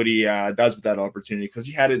does with that opportunity, because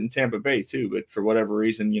he had it in Tampa Bay too. But for whatever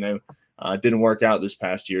reason, it didn't work out this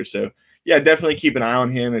past year. So yeah, definitely keep an eye on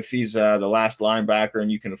him if he's the last linebacker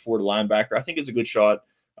and you can afford a linebacker. I think it's a good shot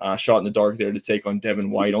in the dark there to take on Devin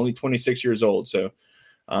White, only 26 years old. So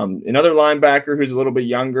another linebacker who's a little bit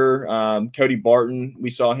younger, Cody Barton. We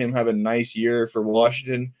saw him have a nice year for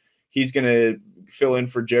Washington. He's going to fill in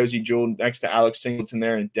for Josey Jewell next to Alex Singleton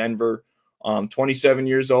there in Denver. 27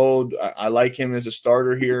 years old. I like him as a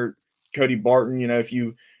starter here. Cody Barton, if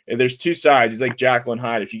there's two sides, he's like Jacqueline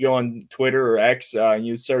Hyde. If you go on Twitter or X and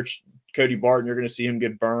you search Cody Barton, you're going to see him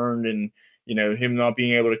get burned and him not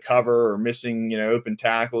being able to cover or missing, open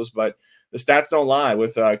tackles. But the stats don't lie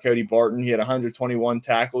with Cody Barton. He had 121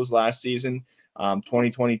 tackles last season,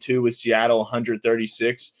 2022 with Seattle,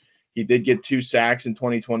 136. He did get 2 sacks in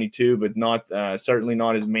 2022, but not certainly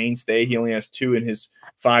not his mainstay. He only has 2 in his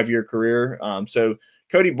 5-year career. So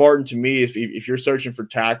Cody Barton, to me, if you're searching for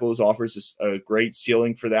tackles, offers a great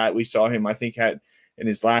ceiling for that. We saw him, I think, in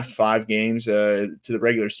his last 5 games to the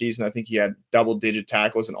regular season, I think he had double-digit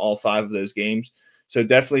tackles in all 5 of those games. So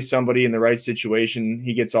definitely somebody in the right situation.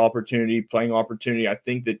 He gets playing opportunity. I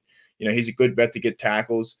think that, he's a good bet to get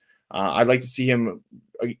tackles. I'd like to see him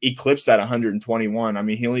eclipse that 121. I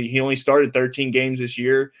mean, he only started 13 games this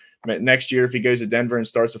year. Next year, if he goes to Denver and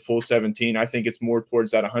starts a full 17, I think it's more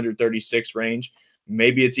towards that 136 range.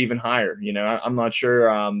 Maybe it's even higher. I'm not sure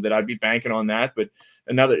that I'd be banking on that, but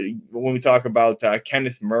when we talk about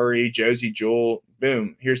Kenneth Murray, Josey Jewell,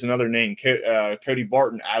 boom, here's another name, Cody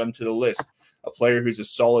Barton, add him to the list. A player who's a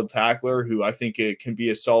solid tackler who I think it can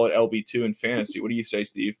be a solid LB2 in fantasy. What do you say,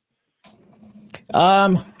 Steve?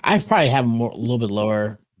 I probably have him a little bit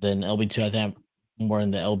lower than LB2. I think I'm more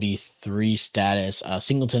in the LB3 status.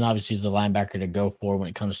 Singleton obviously is the linebacker to go for when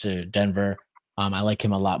it comes to Denver. I like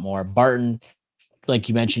him a lot more. Barton, like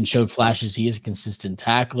you mentioned, showed flashes. He is a consistent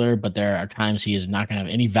tackler, but there are times he is not going to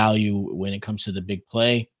have any value when it comes to the big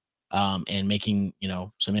play and making,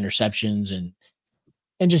 some interceptions and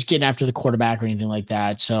just getting after the quarterback or anything like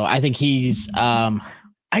that. So I think he's a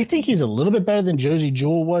little bit better than Josey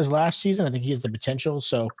Jewell was last season. I think he has the potential.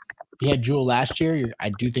 So he had Jewell last year.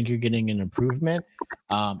 I do think you're getting an improvement.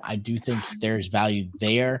 I do think there's value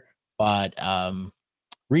there, but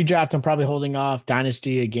redraft, I'm probably holding off.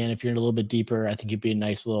 Dynasty, again, if you're in a little bit deeper, I think it'd be a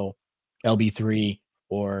nice little LB3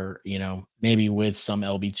 or, maybe with some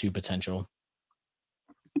LB2 potential.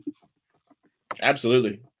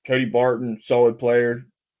 Absolutely. Cody Barton, solid player.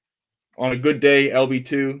 On a good day,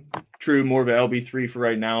 LB2, true, more of an LB3 for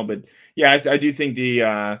right now. But yeah, I do think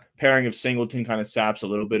the pairing of Singleton kind of saps a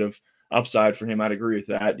little bit of upside for him. I'd agree with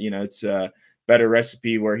that. It's a better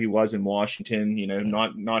recipe where he was in Washington,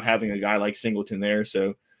 not having a guy like Singleton there.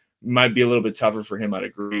 So might be a little bit tougher for him. I'd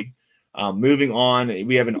agree. Moving on,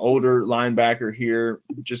 we have an older linebacker here,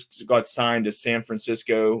 just got signed to San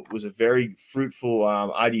Francisco, was a very fruitful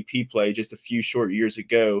IDP play just a few short years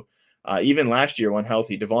ago. Even last year when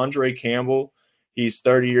healthy, Devondre Campbell, he's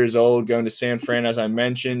 30 years old, going to San Fran, as I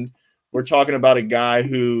mentioned. We're talking about a guy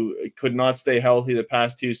who could not stay healthy the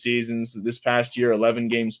past 2 seasons. This past year, 11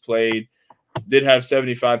 games played, did have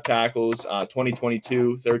 75 tackles.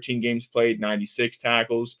 2022, 13 games played, 96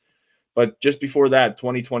 tackles. But just before that,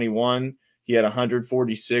 2021, he had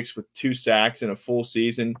 146 with 2 sacks in a full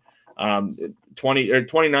season.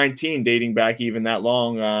 2019, dating back even that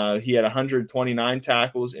long, he had 129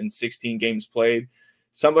 tackles in 16 games played.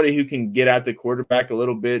 Somebody who can get at the quarterback a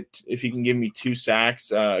little bit. If he can give me 2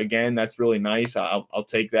 sacks, again, that's really nice. I'll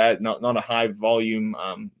take that. Not a high volume,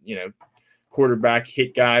 quarterback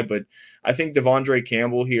hit guy, but I think Devondre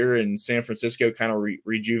Campbell here in San Francisco kind of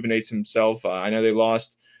rejuvenates himself. I know they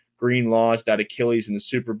lost Greenlaw, that Achilles in the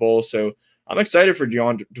Super Bowl, so I'm excited for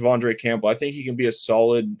Devondre Campbell. I think he can be a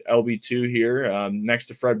solid LB2 here next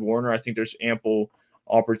to Fred Warner. I think there's ample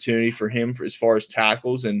opportunity for him as far as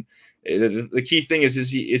tackles. And the key thing is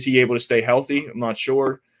he able to stay healthy? I'm not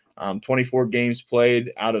sure. 24 games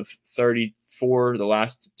played out of 34 the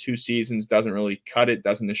last 2 seasons doesn't really cut it,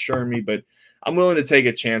 doesn't assure me, but I'm willing to take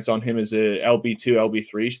a chance on him as a LB2,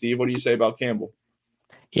 LB3. Steve, what do you say about Campbell?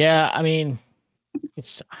 Yeah, I mean,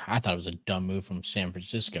 I thought it was a dumb move from San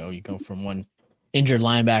Francisco. You go from one injured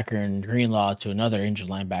linebacker in Greenlaw to another injured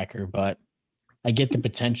linebacker, but I get the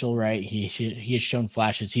potential, right? He has shown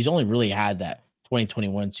flashes. He's only really had that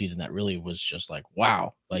 2021 season that really was just like,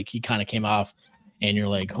 wow. Like he kind of came off and you're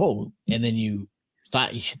like, oh, and then you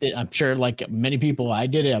thought, I'm sure like many people, I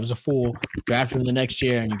did it. I was a fool. Drafted him the next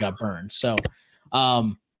year and you got burned. So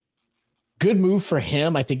good move for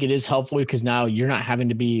him. I think it is helpful because now you're not having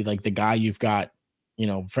to be like the guy you've got,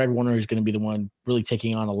 Fred Warner is going to be the one really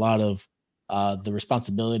taking on a lot of the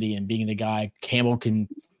responsibility and being the guy. Campbell can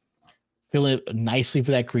fill in nicely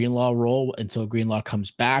for that Greenlaw role until Greenlaw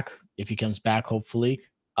comes back, if he comes back, hopefully.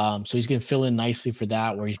 So he's going to fill in nicely for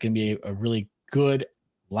that, where he's going to be a really good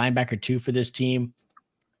linebacker too for this team.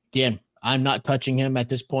 Again, I'm not touching him at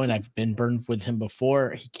this point. I've been burned with him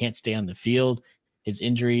before. He can't stay on the field. His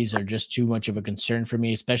injuries are just too much of a concern for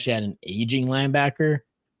me, especially at an aging linebacker.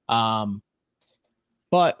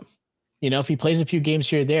 But, if he plays a few games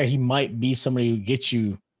here or there, he might be somebody who gets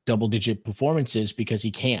you double-digit performances because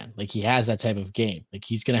he can. Like, he has that type of game. Like,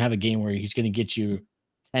 he's going to have a game where he's going to get you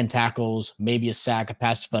 10 tackles, maybe a sack, a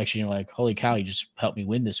pass deflection. You're like, holy cow, you just helped me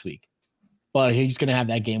win this week. But he's going to have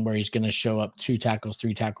that game where he's going to show up 2 tackles,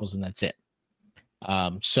 3 tackles, and that's it.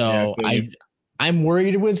 I'm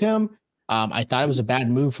worried with him. I thought it was a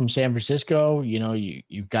bad move from San Francisco.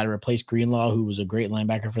 You've got to replace Greenlaw, who was a great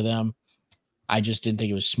linebacker for them. I just didn't think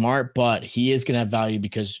it was smart, but he is going to have value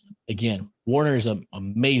because, again, Warner is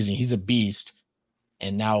amazing. He's a beast.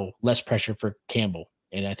 And now less pressure for Campbell.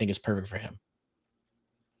 And I think it's perfect for him.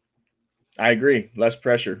 I agree. Less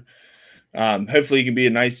pressure. Hopefully he can be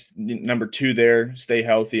a nice number 2 there, stay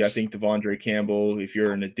healthy. I think Devondre Campbell, if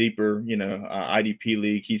you're in a deeper, IDP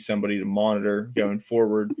league, he's somebody to monitor going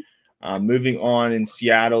forward. Moving on in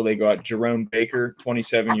Seattle, they got Jerome Baker,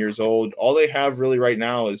 27 years old. All they have really right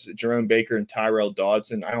now is Jerome Baker and Tyrell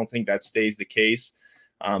Dodson. I don't think that stays the case.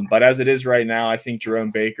 But as it is right now, I think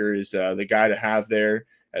Jerome Baker is the guy to have there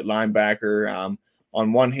at linebacker.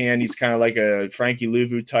 On one hand, he's kind of like a Frankie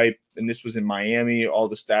Luvu type, and this was in Miami. All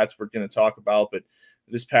the stats we're going to talk about, but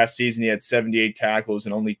this past season he had 78 tackles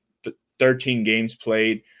and only 13 games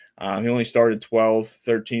played. He only started 12,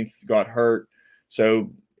 13th got hurt. So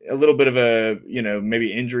a little bit of a,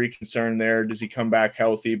 maybe injury concern there. Does he come back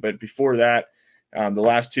healthy? But before that, the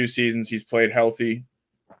last 2 seasons he's played healthy.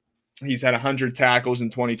 He's had 100 tackles in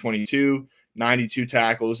 2022, 92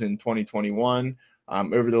 tackles in 2021.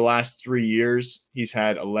 Over the last 3 years, he's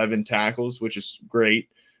had 11 tackles, which is great.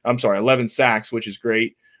 11 sacks, which is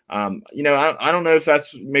great. I don't know if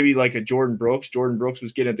that's maybe like a Jordyn Brooks. Jordyn Brooks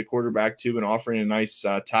was getting at the quarterback too and offering a nice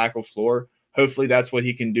tackle floor. Hopefully that's what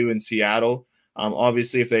he can do in Seattle.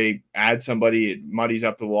 Obviously, if they add somebody, it muddies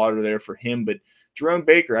up the water there for him. But Jerome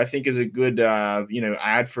Baker, I think, is a good,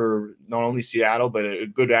 ad for not only Seattle, but a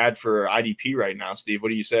good ad for IDP right now. Steve, what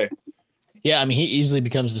do you say? Yeah, I mean, he easily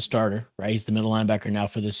becomes the starter, right? He's the middle linebacker now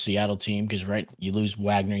for this Seattle team because, right, you lose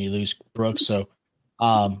Wagner, you lose Brooks. So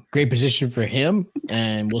great position for him,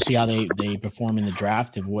 and we'll see how they perform in the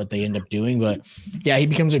draft and what they end up doing. But, yeah, he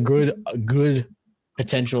becomes a good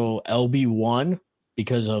potential LB1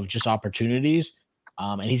 because of just opportunities.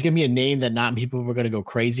 And he's going to be a name that not people are going to go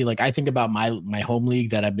crazy. Like, I think about my home league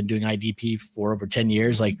that I've been doing IDP for over 10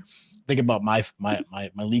 years. Like, think about my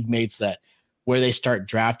league mates that where they start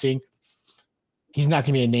drafting. He's not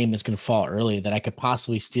going to be a name that's going to fall early that I could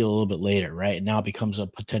possibly steal a little bit later, right? And now it becomes a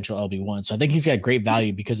potential LB1. So I think he's got great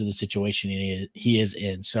value because of the situation he is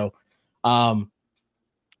in. So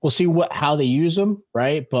we'll see how they use him,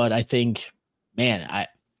 right? But I think, man,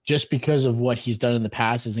 just because of what he's done in the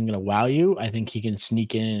past isn't going to wow you. I think he can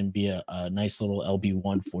sneak in and be a nice little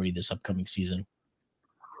LB1 for you this upcoming season.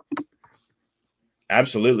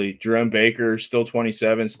 Absolutely. Jerome Baker, still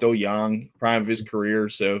 27, still young, prime of his career.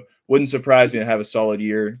 So wouldn't surprise me to have a solid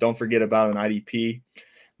year. Don't forget about an IDP.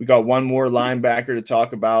 We got one more linebacker to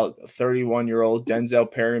talk about. 31-year-old Denzel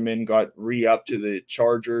Perryman got re-up to the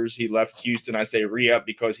Chargers. He left Houston. I say re-up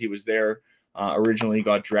because he was there originally,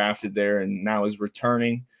 got drafted there, and now is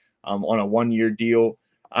returning on a 1-year deal.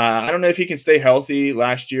 I don't know if he can stay healthy.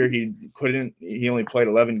 Last year he couldn't. He only played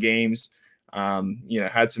 11 games.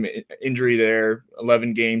 Had some injury there.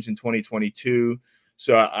 11 games in 2022.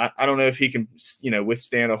 So I don't know if he can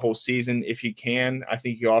withstand a whole season. If he can, I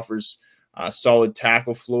think he offers a solid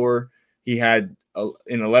tackle floor. He had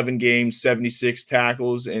in 11 games 76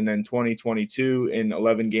 tackles, and then 2022 in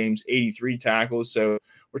 11 games 83 tackles. So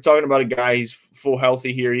we're talking about a guy, he's full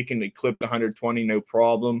healthy here. He can eclipse 120 no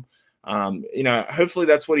problem. Hopefully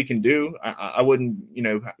that's what he can do. I wouldn't,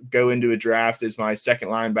 go into a draft as my second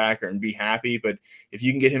linebacker and be happy. But if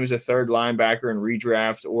you can get him as a third linebacker and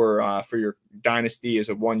redraft, or for your dynasty as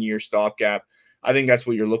a 1-year stopgap, I think that's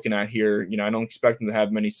what you're looking at here. I don't expect him to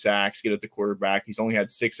have many sacks, get at the quarterback. He's only had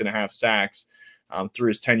 6.5 sacks through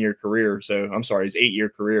his 10-year career. So I'm sorry, his 8-year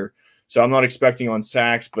career. So I'm not expecting on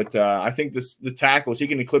sacks, but I think the tackles, he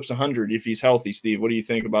can eclipse 100 if he's healthy. Steve, what do you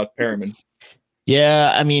think about Perryman?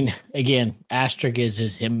 Yeah, I mean, again, asterisk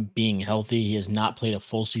is him being healthy. He has not played a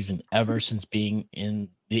full season ever since being in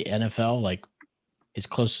the NFL. Like, his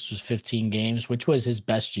closest was 15 games, which was his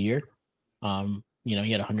best year.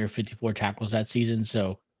 He had 154 tackles that season.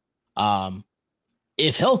 So,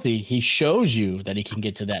 if healthy, he shows you that he can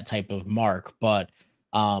get to that type of mark. But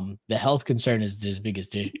the health concern is his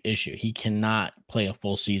biggest issue. He cannot play a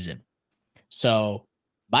full season. So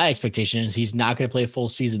my expectation is he's not going to play a full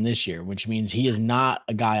season this year, which means he is not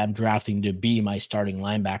a guy I'm drafting to be my starting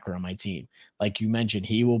linebacker on my team. Like you mentioned,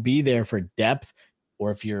 he will be there for depth, or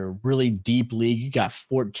if you're a really deep league, you got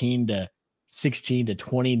 14 to 16 to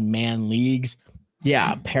 20 man leagues.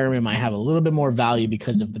 Yeah, Perryman might have a little bit more value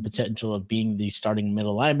because of the potential of being the starting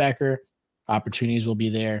middle linebacker. Opportunities will be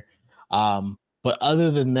there. But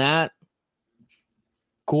other than that,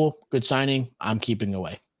 cool, good signing. I'm keeping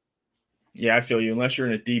away. Yeah, I feel you. Unless you're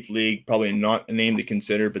in a deep league, probably not a name to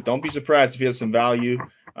consider. But don't be surprised if he has some value,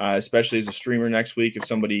 especially as a streamer next week if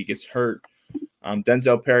somebody gets hurt.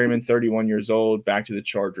 Denzel Perryman, 31 years old, back to the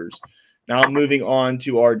Chargers. Now moving on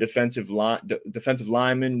to our defensive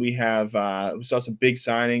linemen, we saw some big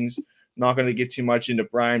signings. Not going to get too much into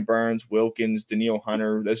Brian Burns, Wilkins, Danielle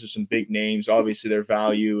Hunter. Those are some big names. Obviously, their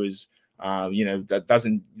value is, that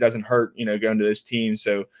doesn't hurt, going to this team.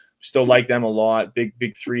 So still like them a lot.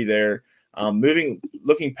 Big three there.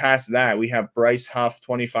 Looking past that, we have Bryce Huff,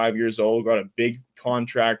 25 years old, got a big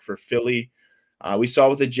contract for Philly. We saw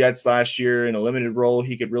with the Jets last year in a limited role,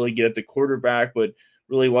 he could really get at the quarterback, but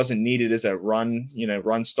really wasn't needed as a run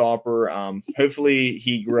stopper. Hopefully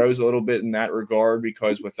he grows a little bit in that regard,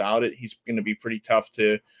 because without it, he's going to be pretty tough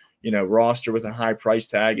to, roster with a high price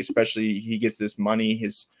tag, especially he gets this money.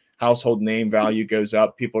 His household name value goes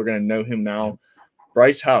up. People are going to know him now.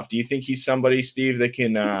 Bryce Huff, do you think he's somebody, Steve, that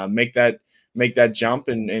can make that jump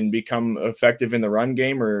and become effective in the run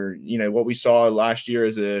game? Or, what we saw last year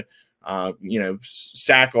as a,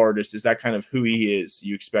 sack artist, is that kind of who he is,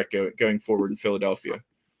 you expect going forward in Philadelphia?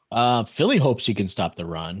 Philly hopes he can stop the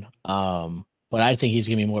run. But I think he's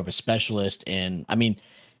going to be more of a specialist. And, I mean,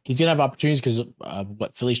 he's going to have opportunities because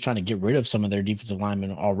what Philly's trying to get rid of some of their defensive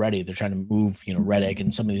linemen already. They're trying to move, Reddick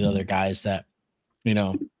and some of these other guys that,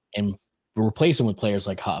 and replace him with players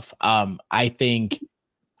like Huff. I think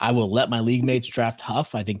I will let my league mates draft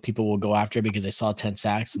Huff. I think people will go after it because they saw 10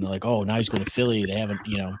 sacks and they're like, oh, now he's going to Philly. They haven't,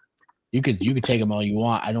 you could take him all you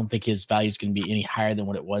want. I don't think his value is going to be any higher than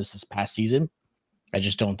what it was this past season. I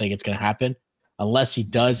just don't think it's going to happen unless he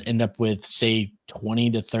does end up with, say,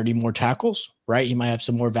 20 to 30 more tackles, right? He might have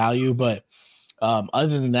some more value, but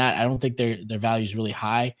other than that, I don't think their value is really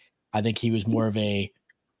high. I think he was more of a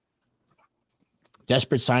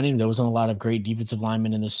desperate signing. There wasn't a lot of great defensive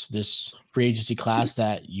linemen in this free agency class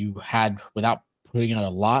that you had without putting out a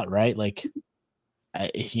lot, right? Like, I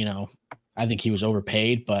think he was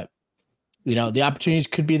overpaid, but the opportunities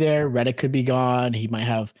could be there. Reddick could be gone. He might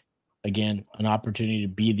have, again, an opportunity to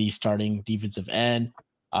be the starting defensive end.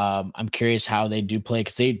 I'm curious how they do play,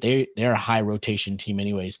 because they're a high rotation team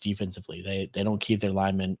anyways defensively. They don't keep their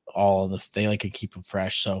linemen they like to keep them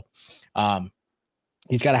fresh. So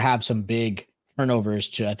he's got to have some big turnovers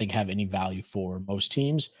to, I think, have any value for most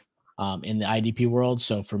teams in the IDP world.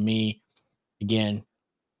 So for me, again,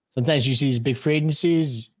 sometimes you see these big free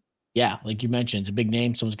agencies. Yeah, like you mentioned, it's a big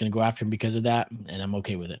name. Someone's going to go after him because of that, and I'm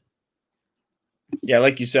okay with it. Yeah,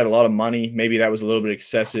 like you said, a lot of money. Maybe that was a little bit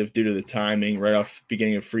excessive due to the timing right off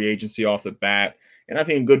beginning of free agency off the bat. And I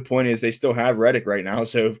think a good point is they still have Reddick right now.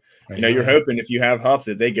 So, you're hoping if you have Huff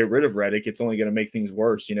that they get rid of Reddick, it's only going to make things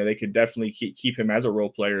worse. They could definitely keep him as a role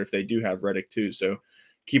player if they do have Reddick too. So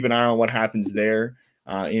keep an eye on what happens there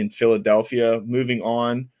in Philadelphia. Moving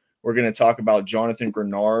on, we're going to talk about Jonathan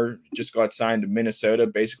Greenard. Just got signed to Minnesota.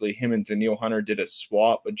 Basically, him and Danielle Hunter did a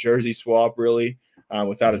jersey swap, really.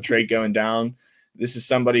 without a trade going down. This is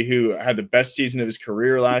somebody who had the best season of his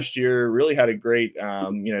career last year, really had a great,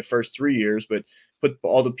 first 3 years, but put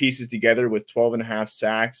all the pieces together with 12.5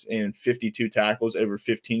 sacks and 52 tackles over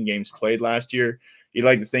 15 games played last year. You'd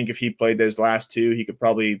like to think if he played those last 2, he could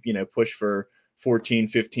probably, push for 14,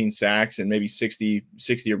 15 sacks and maybe 60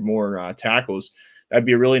 or more tackles. That'd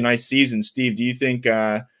be a really nice season. Steve, do you think,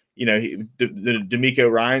 the D'Amico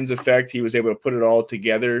Ryans effect, he was able to put it all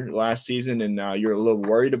together last season and you're a little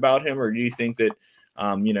worried about him? Or do you think that,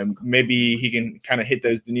 maybe he can kind of hit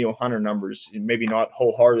those Danielle Hunter numbers, maybe not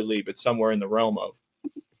wholeheartedly, but somewhere in the realm of?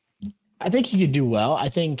 I think he could do well. I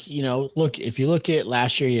think, look, if you look at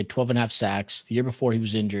last year, he had 12.5 sacks. The year before he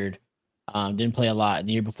was injured, didn't play a lot. And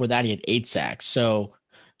the year before that, he had 8 sacks. So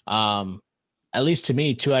at least to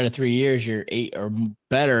me, 2 out of 3 years, you're 8 or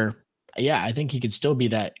better. Yeah, I think he could still be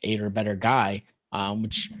that 8 or better guy,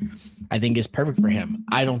 which I think is perfect for him.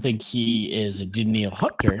 I don't think he is a Danielle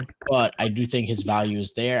Hunter, but I do think his value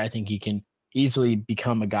is there. I think he can easily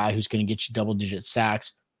become a guy who's going to get you double-digit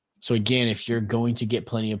sacks. So again, if you're going to get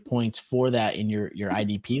plenty of points for that in your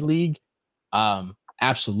IDP league,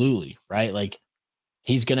 absolutely, right? Like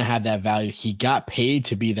he's going to have that value. He got paid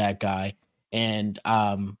to be that guy. And,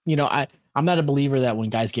 I'm not a believer that when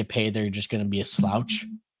guys get paid, they're just going to be a slouch.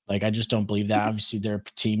 Like, I just don't believe that. Obviously, there are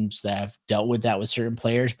teams that have dealt with that with certain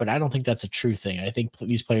players, but I don't think that's a true thing. I think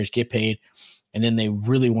these players get paid and then they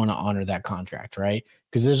really want to honor that contract, right?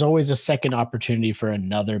 Because there's always a second opportunity for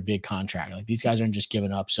another big contract. Like these guys aren't just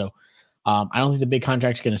giving up. So I don't think the big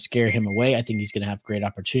contract's going to scare him away. I think he's going to have great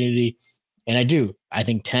opportunity. And I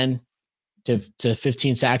think 10 to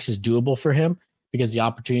 15 sacks is doable for him because the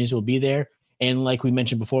opportunities will be there. And like we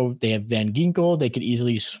mentioned before, they have Van Ginkel. They could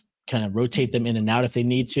easily kind of rotate them in and out if they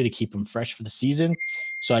need to keep them fresh for the season.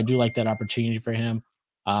 So I do like that opportunity for him.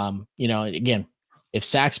 Again, if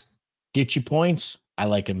sacks get you points, I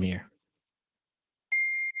like him here.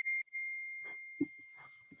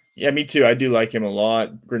 Yeah, me too. I do like him a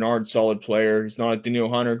lot. Greenard, solid player. He's not a Danielle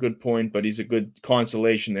Hunter, good point, but he's a good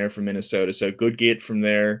consolation there for Minnesota. So good get from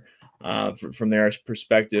there, from their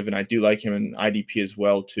perspective. And I do like him in IDP as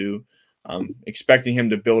well too. Expecting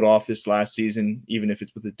him to build off this last season, even if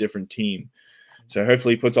it's with a different team. So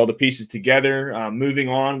hopefully he puts all the pieces together. Moving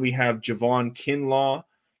on, we have Javon Kinlaw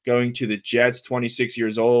going to the Jets, 26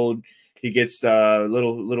 years old. He gets a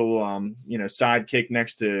little sidekick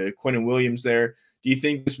next to Quinnen Williams there. Do you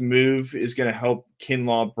think this move is going to help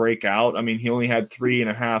Kinlaw break out? I mean, he only had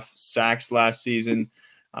 3.5 sacks last season.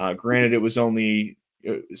 Granted, it was only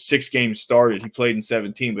 6 games started. He played in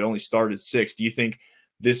 17, but only started 6. Do you think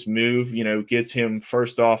this move, gets him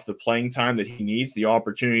first off the playing time that he needs, the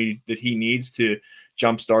opportunity that he needs to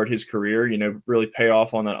jumpstart his career, really pay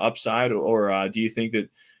off on that upside? Or do you think that,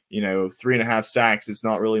 3.5 sacks is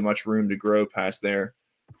not really much room to grow past there?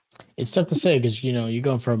 It's tough to say because, you're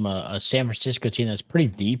going from a San Francisco team that's pretty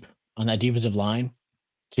deep on that defensive line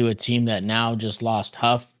to a team that now just lost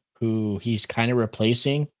Huff, who he's kind of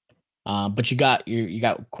replacing. But you got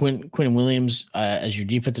Quinnen Williams as your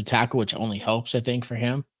defensive tackle, which only helps, I think, for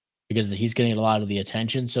him because he's getting a lot of the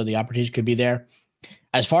attention. So the opportunities could be there.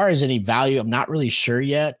 As far as any value, I'm not really sure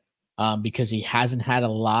yet because he hasn't had a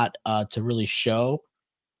lot to really show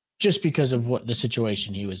just because of what the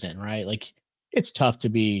situation he was in, right? Like it's tough to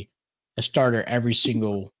be a starter every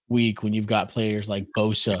single week when you've got players like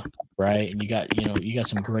Bosa, right? And you got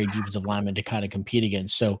some great defensive linemen to kind of compete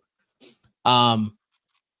against. So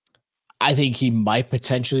I think he might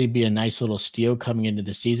potentially be a nice little steal coming into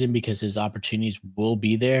the season because his opportunities will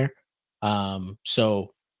be there.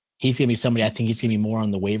 So he's going to be somebody, I think he's going to be more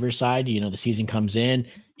on the waiver side. The season comes in,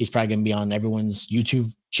 he's probably going to be on everyone's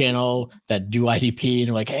YouTube channel that do IDP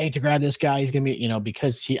and like, hey, to grab this guy, he's going to be,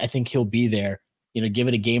 because I think he'll be there, give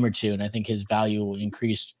it a game or two. And I think his value will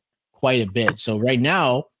increase quite a bit. So right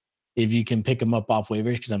now, if you can pick him up off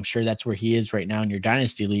waivers, because I'm sure that's where he is right now in your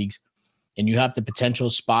dynasty leagues, and you have the potential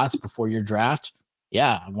spots before your draft,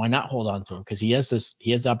 yeah, why not hold on to him? Because he has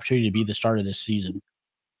the opportunity to be the starter this season.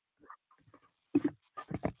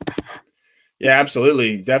 Yeah,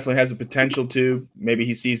 absolutely. Definitely has the potential to. Maybe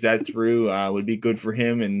he sees that through. Would be good for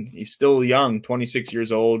him. And he's still young, 26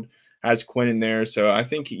 years old, has Quinn in there. So I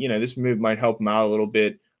think, this move might help him out a little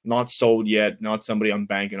bit. Not sold yet, not somebody I'm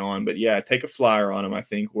banking on. But, yeah, take a flyer on him, I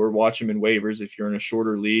think. We're watching him in waivers if you're in a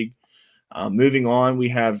shorter league. Moving on, we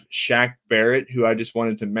have Shaq Barrett, who I just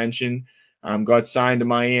wanted to mention. Got signed to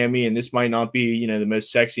Miami, and this might not be, the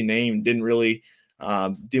most sexy name. Didn't really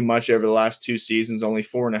do much over the last 2 seasons, only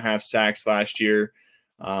 4.5 sacks last year.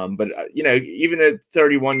 But even at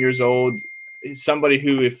 31 years old, somebody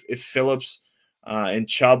who, if Phillips and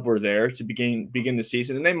Chubb were there to begin the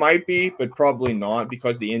season, and they might be, but probably not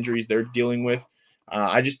because of the injuries they're dealing with.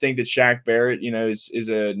 I just think that Shaq Barrett, is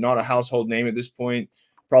not a household name at this point.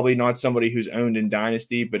 Probably not somebody who's owned in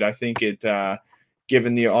Dynasty, but I think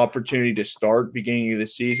given the opportunity to start beginning of the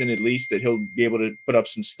season, at least that he'll be able to put up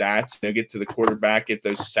some stats, get to the quarterback, get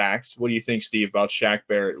those sacks. What do you think, Steve, about Shaq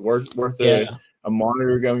Barrett? Worth a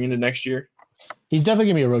monitor going into next year? He's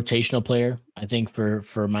definitely gonna be a rotational player, I think,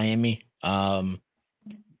 for Miami.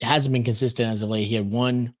 Hasn't been consistent as of late. He had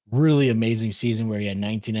one really amazing season where he had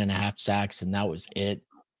 19.5 sacks, and that was it.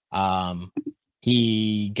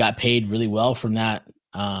 He got paid really well from that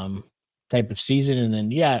type of season. And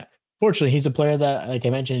then, fortunately, he's a player that, like I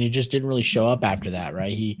mentioned, he just didn't really show up after that,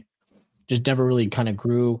 right? He just never really kind of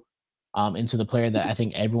grew into the player that I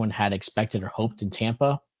think everyone had expected or hoped in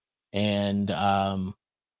Tampa. And,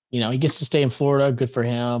 he gets to stay in Florida. Good for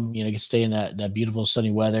him. He gets to stay in that beautiful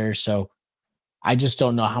sunny weather. So I just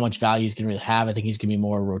don't know how much value he's going to really have. I think he's going to be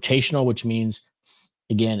more rotational, which means,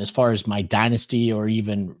 again, as far as my dynasty or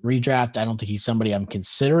even redraft, I don't think he's somebody I'm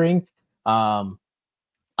considering.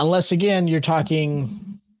 Unless, again, you're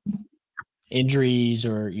talking injuries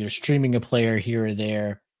or you're streaming a player here or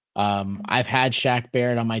there. I've had Shaq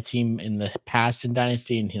Barrett on my team in the past in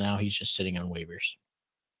Dynasty, and now he's just sitting on waivers.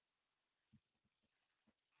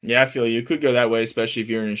 Yeah, I feel you. It could go that way, especially if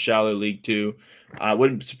you're in a shallow league too.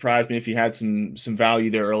 Wouldn't surprise me if you had some value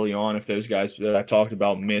there early on if those guys that I talked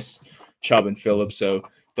about miss Chubb and Phillips. So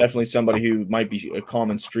definitely somebody who might be a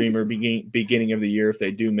common streamer beginning of the year if they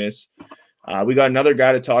do miss. We got another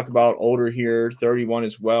guy to talk about, older here, 31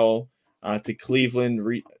 as well, to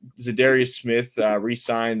Cleveland. Zadarius Smith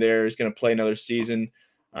re-signed there. He's going to play another season.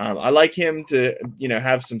 I like him to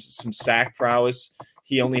have some sack prowess.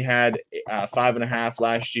 He only had 5.5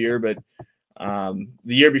 last year, but the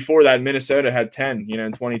year before that, Minnesota had 10,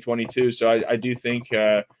 in 2022. So I do think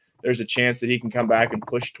there's a chance that he can come back and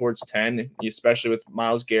push towards 10, especially with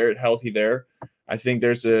Myles Garrett healthy there. I think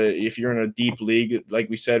if you're in a deep league, like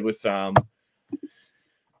we said with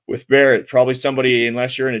Barrett, probably somebody,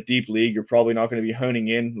 unless you're in a deep league, you're probably not going to be honing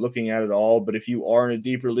in, looking at it all. But if you are in a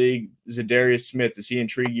deeper league, Zadarius Smith, does he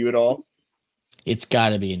intrigue you at all? It's got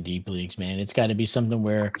to be in deep leagues, man. It's got to be something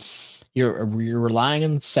where you're relying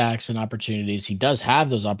on sacks and opportunities. He does have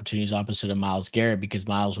those opportunities opposite of Myles Garrett because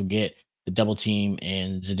Myles will get the double team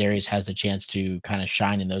and Zadarius has the chance to kind of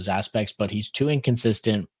shine in those aspects, but he's too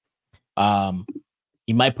inconsistent.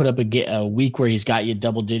 He might put up a week where he's got you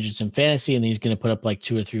double digits in fantasy, and then he's going to put up like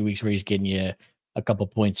 2 or 3 weeks where he's getting you a couple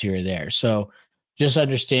points here or there. So just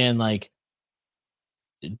understand,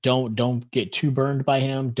 don't get too burned by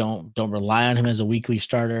him. Don't rely on him as a weekly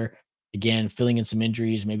starter. Again, filling in some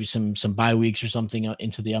injuries, maybe some bye weeks or something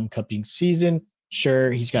into the upcoming season.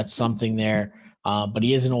 Sure, he's got something there, but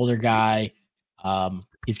he is an older guy.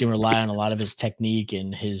 He's going to rely on a lot of his technique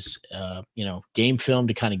and his game film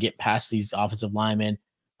to kind of get past these offensive linemen.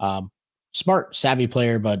 Smart, savvy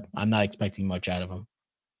player, but I'm not expecting much out of him.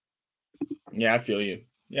 Yeah, I feel you.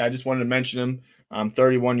 Yeah, I just wanted to mention him. I'm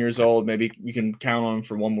 31 years old. Maybe we can count on him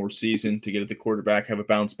for one more season to get at the quarterback, have a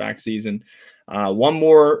bounce back season. One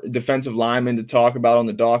more defensive lineman to talk about on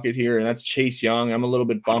the docket here, and that's Chase Young. I'm a little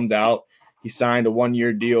bit bummed out. He signed a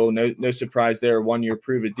 1-year deal. No surprise there, 1-year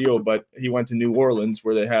prove-it deal, but he went to New Orleans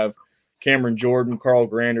where they have Cameron Jordan, Carl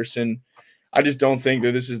Granderson. I just don't think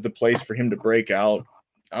that this is the place for him to break out.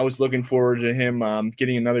 I was looking forward to him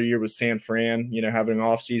getting another year with San Fran, having an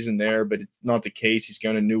offseason there, but it's not the case. He's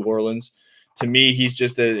going to New Orleans. To me, he's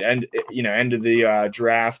just end of the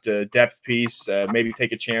draft depth piece. Maybe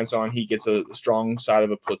take a chance on. He gets a strong side of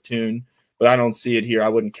a platoon, but I don't see it here. I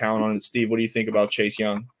wouldn't count on it. Steve, what do you think about Chase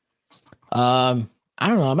Young? I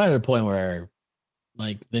don't know. I'm at a point where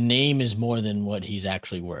the name is more than what he's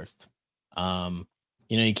actually worth.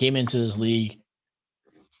 He came into this league,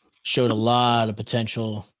 showed a lot of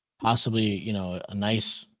potential, possibly, a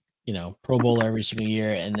nice, Pro Bowler every single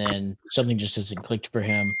year, and then something just hasn't clicked for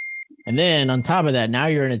him. And then on top of that, now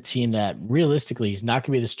you're in a team that realistically he's not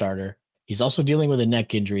going to be the starter. He's also dealing with a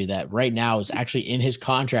neck injury that right now is actually in his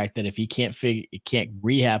contract that if he can't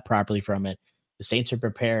rehab properly from it, the Saints are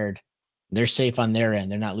prepared. They're safe on their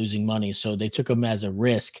end. They're not losing money. So they took him as a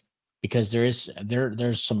risk because there's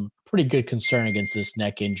some pretty good concern against this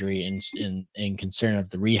neck injury and concern of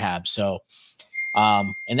the rehab. So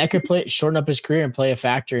and that could shorten up his career and play a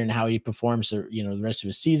factor in how he performs the rest of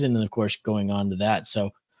his season. And of course, going on to that. So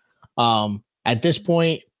at this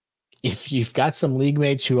point, if you've got some league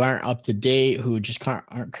mates who aren't up to date, who just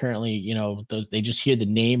aren't currently, they just hear the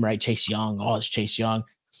name, right? Chase Young. Oh, it's Chase Young.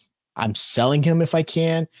 I'm selling him if I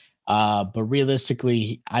can. But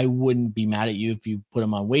realistically, I wouldn't be mad at you if you put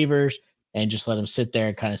him on waivers. and just let him sit there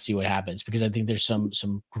and kind of see what happens, because I think there's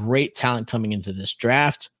some great talent coming into this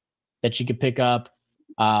draft that you could pick up.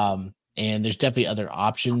 And there's definitely other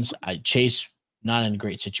options. Chase, not in a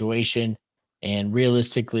great situation. And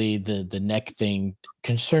realistically, the neck thing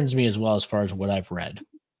concerns me as well, as far as what I've read.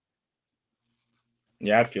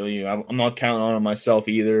 Yeah, I feel you. I'm not counting on him myself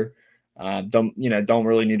either. Don't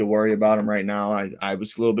really need to worry about him right now. I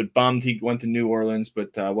was a little bit bummed he went to New Orleans,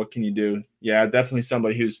 but what can you do? Yeah, definitely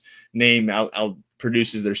somebody whose name out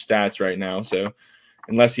produces their stats right now. So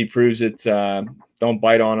unless he proves it, don't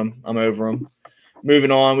bite on him. I'm over him.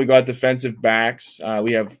 Moving on, we got defensive backs.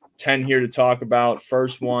 We have 10 here to talk about.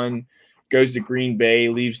 First one goes to Green Bay,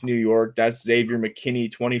 leaves New York. That's Xavier McKinney,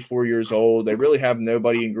 24 years old. They really have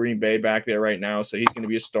nobody in Green Bay back there right now, so he's going to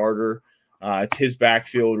be a starter. It's his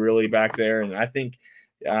backfield really back there, and I think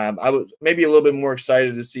I was maybe a little bit more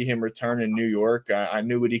excited to see him return in New York. I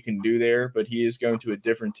knew what he can do there, but he is going to a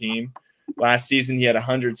different team. Last season, he had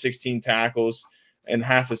 116 tackles and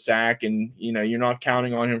half a sack, and you're not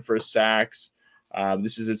counting on him for sacks.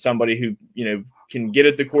 This is somebody who can get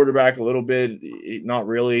at the quarterback a little bit. Not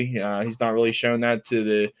really. He's not really shown that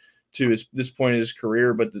to this point in his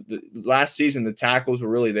career. But the last season, the tackles were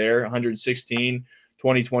really there. 116.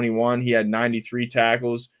 2021, he had 93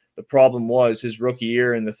 tackles. The problem was his rookie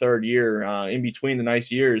year and the third year. In between the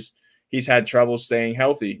nice years, he's had trouble staying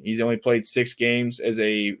healthy. He's only played 6 games as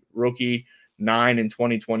a rookie, 9 in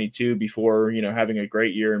 2022 before having a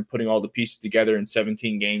great year and putting all the pieces together in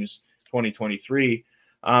 17 games. 2023.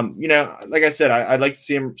 Like I said, I'd like to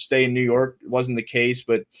see him stay in New York. It wasn't the case,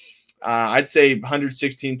 but I'd say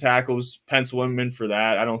 116 tackles, pencil him in for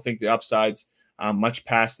that. I don't think the upside's much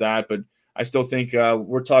past that, but I still think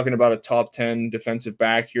we're talking about a top 10 defensive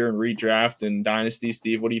back here in redraft and dynasty.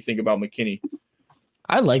 Steve, what do you think about McKinney?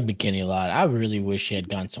 I like McKinney a lot. I really wish he had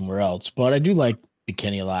gone somewhere else, but I do like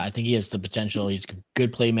McKinney a lot. I think he has the potential. He's a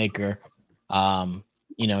good playmaker.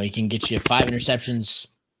 He can get you 5 interceptions.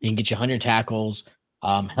 He can get you 100 tackles.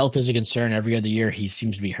 Health is a concern every other year. He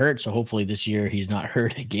seems to be hurt. So hopefully this year he's not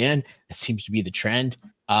hurt again. That seems to be the trend.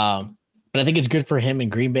 But I think it's good for him in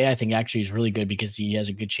Green Bay. I think actually he's really good because he has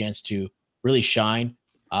a good chance to really shine.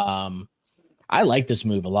 I like this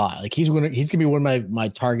move a lot. Like he's gonna be one of my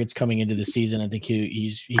targets coming into the season. I think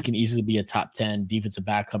he can easily be a top 10 defensive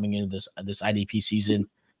back coming into this IDP season.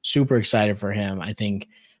 Super excited for him. I think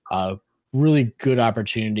really good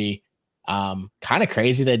opportunity. Kind of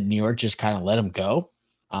crazy that New York just kind of let him go.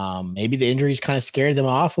 Maybe the injuries kind of scared them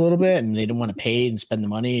off a little bit and they didn't want to pay and spend the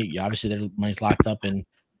money. Obviously their money's locked up in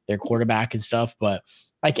their quarterback and stuff, but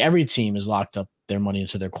like every team is locked up their money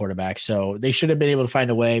into their quarterback. So they should have been able to find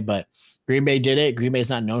a way, but Green Bay did it. Green Bay is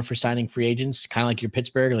not known for signing free agents, kind of like your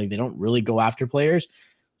Pittsburgh. Like they don't really go after players.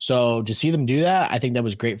 So to see them do that, I think that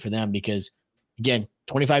was great for them because again,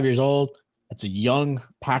 25 years old, that's a young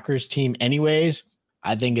Packers team anyways.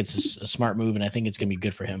 I think it's a smart move, and I think it's going to be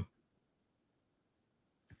good for him.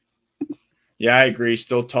 Yeah, I agree.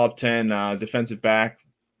 Still top 10 defensive back,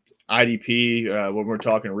 IDP. When we're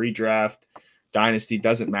talking redraft, dynasty,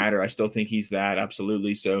 doesn't matter. I still think he's that,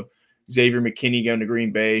 absolutely. So Xavier McKinney going to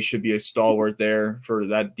Green Bay should be a stalwart there for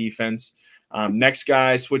that defense. Next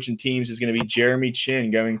guy switching teams is going to be Jeremy Chinn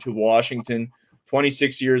going to Washington,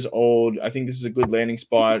 26 years old. I think this is a good landing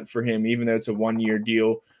spot for him, even though it's a one-year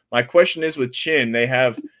deal. My question is with Chinn, they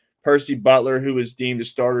have Percy Butler, who was deemed a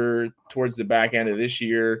starter towards the back end of this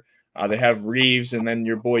year. They have Reeves and then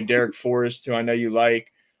your boy Derek Forrest, who I know you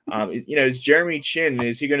like. Is Jeremy Chinn,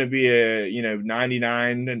 is he going to be a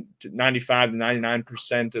 95 to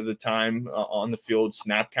 99% of the time on the field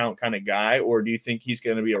snap count kind of guy, or do you think he's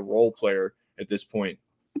going to be a role player at this point?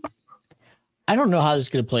 I don't know how this is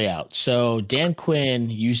going to play out. So Dan Quinn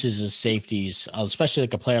uses his safeties, especially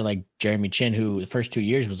like a player like Jeremy Chinn, who the first 2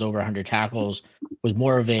 years was over 100 tackles, was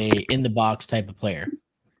more of a in the box type of player.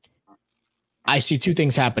 I see 2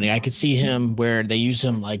 things happening. I could see him where they use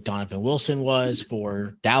him like Donovan Wilson was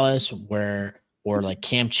for Dallas, or like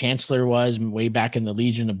Cam Chancellor was way back in the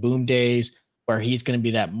Legion of Boom days, where he's going to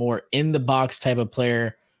be that more in the box type of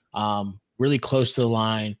player, really close to the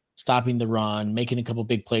line, stopping the run, making a couple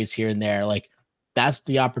big plays here and there. Like that's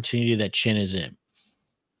the opportunity that Chinn is in.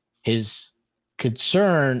 His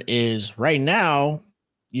concern is right now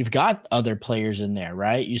you've got other players in there,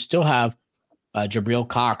 right? You still have Jabril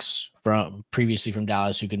Cox from previously from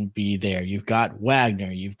Dallas who can be there. You've got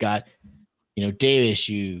Wagner, you've got Davis,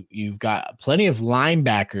 you've got plenty of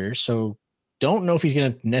linebackers. So don't know if he's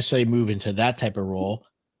going to necessarily move into that type of role.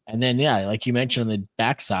 And then like you mentioned on the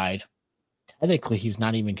backside, technically he's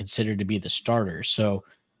not even considered to be the starter. So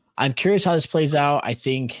I'm curious how this plays out. I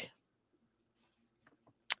think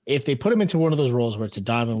if they put him into one of those roles where it's a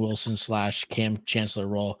Donovan Wilson / Cam Chancellor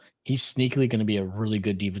role, he's sneakily going to be a really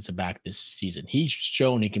good defensive back this season. He's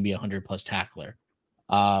shown he can be a 100+ tackler.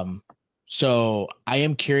 So I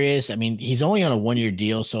am curious. I mean, he's only on a 1-year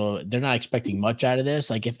deal, so they're not expecting much out of this.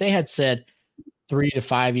 Like if they had said 3 to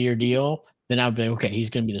 5 year deal, then I would be okay, he's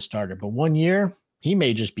going to be the starter. But 1 year, he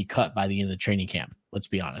may just be cut by the end of the training camp. Let's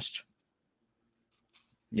be honest.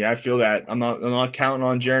 Yeah, I feel that. I'm not counting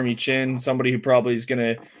on Jeremy Chinn, somebody who probably is going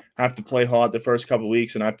to have to play hot the first couple of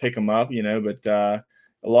weeks, and I pick him up, but a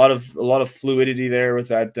lot of fluidity there with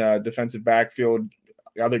that defensive backfield.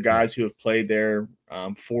 Other guys who have played there,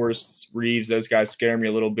 Forrest, Reeves, those guys scare me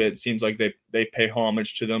a little bit. It seems like they pay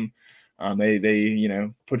homage to them.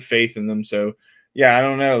 They put faith in them. So yeah, I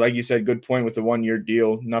don't know. Like you said, good point with the 1-year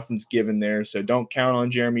deal. Nothing's given there. So don't count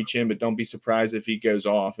on Jeremy Chinn, but don't be surprised if he goes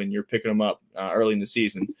off and you're picking him up early in the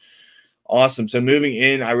season. Awesome. So moving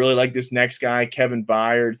in, I really like this next guy, Kevin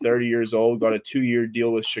Byard, 30 years old, got a 2-year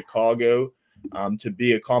deal with Chicago to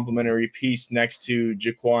be a complimentary piece next to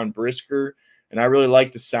Jaquan Brisker. And I really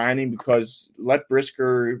like the signing because let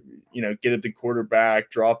Brisker, get at the quarterback,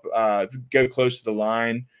 drop, go close to the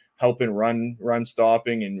line, helping run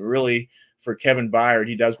stopping, and really for Kevin Byard,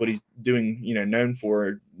 he does what he's doing, known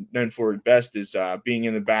for best is being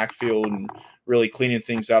in the backfield and really cleaning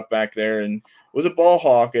things up back there. And was a ball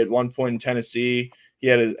hawk at one point in Tennessee. He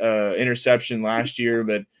had an interception last year,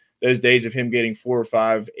 but those days of him getting 4 or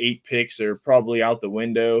 5, 8 picks are probably out the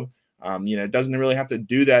window. Doesn't really have to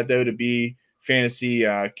do that though to be fantasy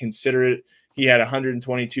considerate. He had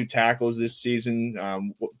 122 tackles this season,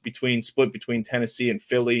 split between Tennessee and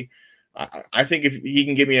Philly. I think if he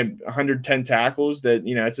can give me 110 tackles, that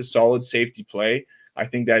it's a solid safety play. I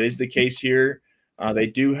think that is the case here. They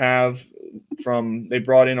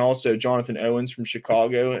brought in also Jonathan Owens from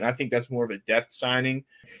Chicago, and I think that's more of a depth signing.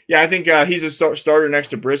 Yeah, I think he's a starter next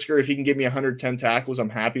to Brisker. If he can give me 110 tackles, I'm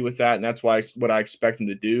happy with that, and that's what I expect him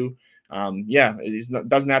to do. He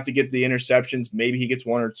doesn't have to get the interceptions. Maybe he gets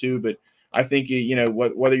 1 or 2, but I think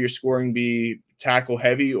whether you're scoring be tackle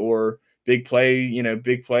heavy or big play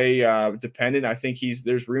dependent, I think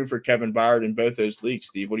there's room for Kevin Byard in both those leagues.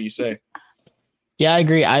 Steve, what do you say? Yeah, I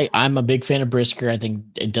agree. I'm a big fan of Brisker. I think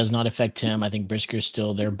it does not affect him. I think Brisker is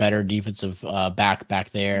still their better defensive back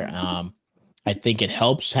there. I think it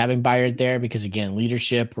helps having Byard there because, again,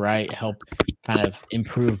 leadership, right, help kind of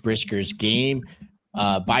improve Brisker's game.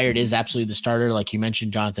 Byard is absolutely the starter. Like you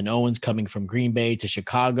mentioned, Jonathan Owens coming from Green Bay to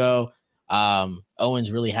Chicago.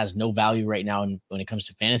 Owens really has no value right now when it comes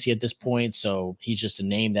to fantasy at this point. So he's just a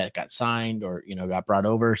name that got signed or, got brought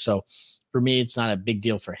over. So for me, it's not a big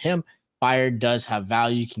deal for him. Byard does have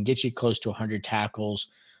value, can get you close to 100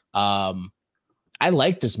 tackles. I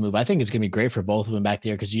like this move. I think it's going to be great for both of them back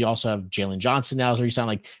there because you also have Jalen Johnson now. So you sound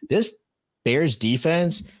like this Bears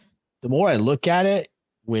defense, the more I look at it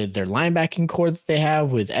with their linebacking core that they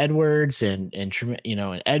have with Edwards and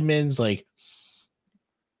Edmonds, like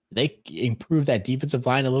they improve that defensive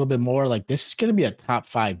line a little bit more. Like this is going to be a top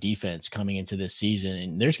 5 defense coming into this season.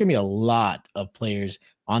 And there's going to be a lot of players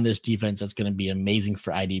on this defense that's going to be amazing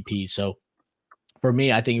for IDP. So for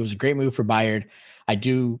me, I think it was a great move for Byard.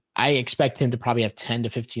 I expect him to probably have 10 to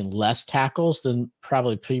 15 less tackles than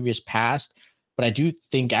probably previous past, but I do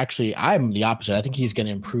think actually I'm the opposite. I think he's going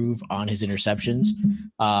to improve on his interceptions.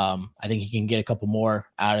 I think he can get a couple more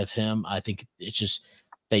out of him. I think it's just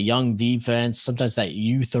that young defense. Sometimes that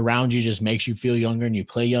youth around you just makes you feel younger and you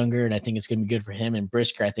play younger. And I think it's going to be good for him. And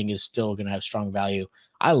Brisker, I think, is still going to have strong value.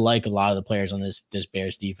 I like a lot of the players on this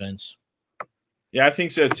Bears defense. Yeah, I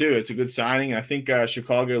think so too. It's a good signing. I think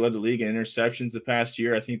Chicago led the league in interceptions the past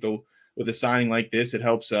year. I think with a signing like this, it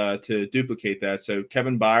helps to duplicate that. So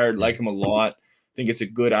Kevin Byard, like him a lot. I think it's a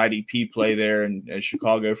good IDP play there in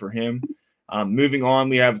Chicago for him. Moving on,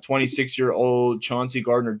 we have 26-year-old Chauncey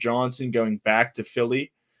Gardner-Johnson going back to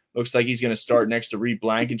Philly. Looks like he's going to start next to Reed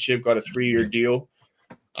Blankenship. Got a 3-year deal.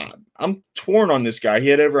 I'm torn on this guy. He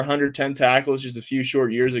had over 110 tackles just a few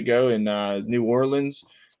short years ago in New Orleans.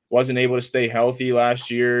 Wasn't able to stay healthy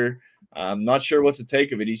last year. I'm not sure what to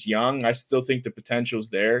take of it. He's young. I still think the potential's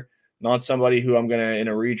there. Not somebody who I'm going to, in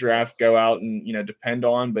a redraft, go out and depend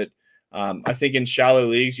on. But I think in shallow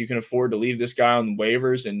leagues, you can afford to leave this guy on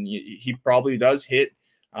waivers, and he probably does hit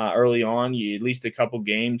early on, at least a couple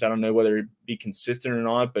games. I don't know whether it'd be consistent or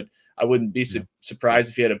not, but I wouldn't be surprised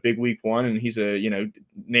if he had a big week 1 and he's a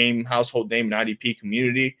household name in IDP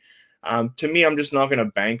community. To me, I'm just not going to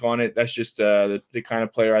bank on it. That's just the kind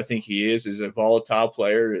of player I think he is a volatile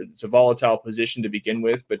player. It's a volatile position to begin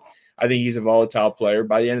with, but I think he's a volatile player.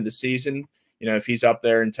 By the end of the season, if he's up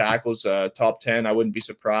there in tackles, top 10, I wouldn't be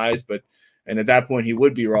surprised. And at that point, he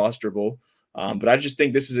would be rosterable. But I just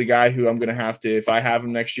think this is a guy who I'm going to have to, if I have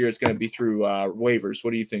him next year, it's going to be through waivers.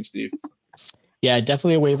 What do you think, Steve? Yeah,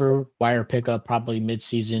 definitely a waiver wire pickup, probably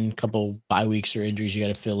midseason, couple bye weeks or injuries you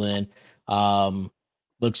got to fill in.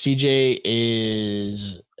 Look, CJ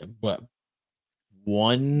is what,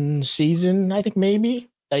 one season, I think maybe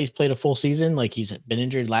that he's played a full season. Like he's been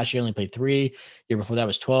injured last year, only played 3. Year before that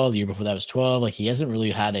was 12. The year before that was 12. Like he hasn't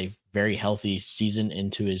really had a very healthy season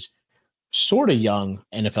into his sort of young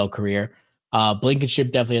NFL career.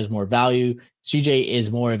 Blankenship definitely has more value. CJ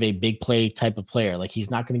is more of a big play type of player. Like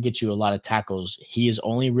he's not going to get you a lot of tackles. He is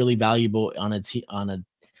only really valuable on a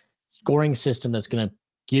scoring system that's going to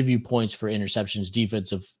give you points for interceptions,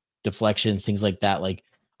 defensive deflections, things like that. Like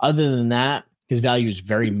other than that, his value is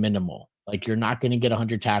very minimal. Like you're not going to get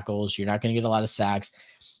 100 tackles. You're not going to get a lot of sacks.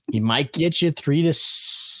 He might get you 3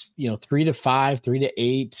 to 5, 3 to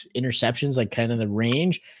 8 interceptions, like kind of the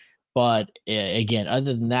range. But again,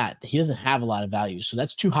 other than that, he doesn't have a lot of value. So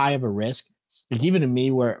that's too high of a risk. Like even in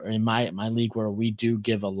me, where in my league where we do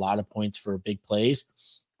give a lot of points for big plays,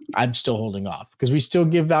 I'm still holding off because we still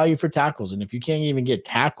give value for tackles. And if you can't even get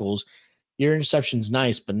tackles, your interception's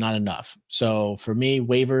nice, but not enough. So for me,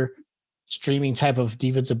 waiver streaming type of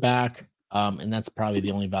defensive back, and that's probably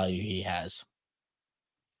the only value he has.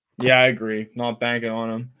 Yeah, I agree. Not banking on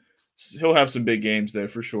him. He'll have some big games though,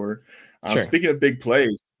 for sure. Sure. Speaking of big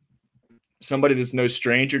plays, somebody that's no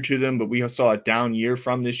stranger to them, but we saw a down year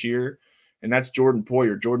from this year, and that's Jordan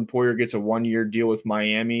Poyer. Jordan Poyer gets a 1-year deal with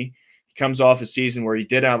Miami. He comes off a season where he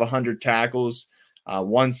did have 100 tackles,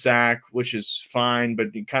 1 sack, which is fine, but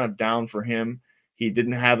kind of down for him. He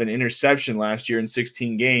didn't have an interception last year in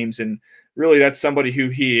 16 games, and really that's somebody who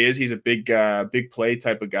he is. He's a big play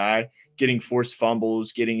type of guy, getting forced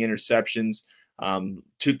fumbles, getting interceptions.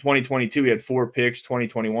 2022, he had 4 picks,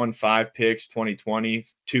 2021, 5 picks, 2020,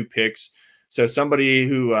 2 picks. So somebody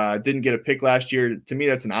who didn't get a pick last year, to me,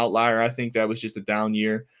 that's an outlier. I think that was just a down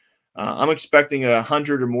year. I'm expecting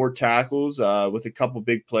 100 or more tackles with a couple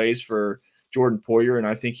big plays for Jordan Poyer, and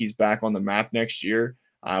I think he's back on the map next year.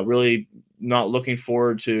 Really not looking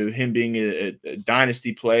forward to him being a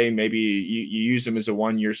dynasty play. Maybe you use him as a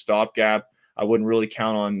 1-year stopgap. I wouldn't really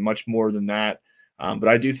count on much more than that. But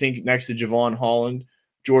I do think next to Javon Holland,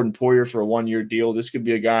 Jordan Poyer for a 1-year deal, this could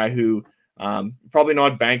be a guy who probably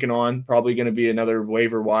not banking on, probably going to be another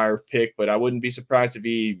waiver wire pick, but I wouldn't be surprised if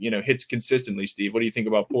he, hits consistently. Steve, what do you think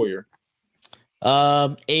about Poyer?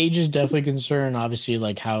 Age is definitely a concern. Obviously,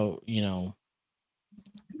 like how, again,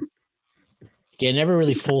 never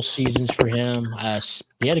really full seasons for him.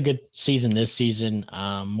 He had a good season this season,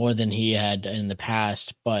 more than he had in the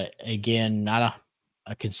past, but again, not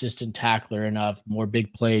a consistent tackler enough, more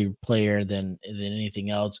big player than anything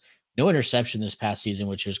else. No interception this past season,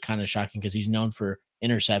 which was kind of shocking because he's known for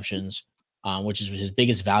interceptions, which is his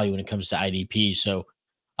biggest value when it comes to IDP. So,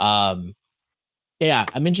 yeah,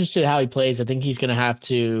 I'm interested in how he plays. I think he's going to have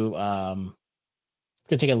to going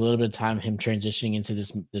to take a little bit of time him transitioning into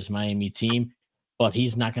this Miami team, but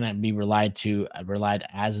he's not going to be relied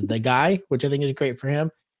as the guy, which I think is great for him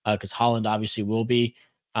because Holland obviously will be.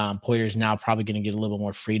 Poyer's now probably going to get a little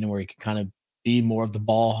more freedom where he can kind of be more of the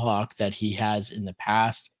ball hawk that he has in the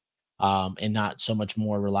past. And not so much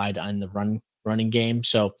more relied on the running game.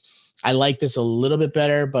 So I like this a little bit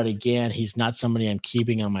better, but again, he's not somebody I'm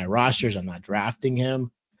keeping on my rosters. I'm not drafting him.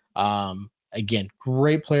 Again,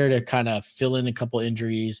 great player to kind of fill in a couple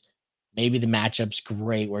injuries. Maybe the matchup's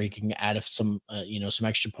great where he can add some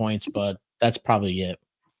extra points, but that's probably it.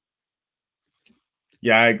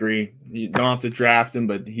 Yeah, I agree. You don't have to draft him,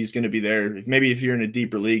 but he's going to be there. Maybe if you're in a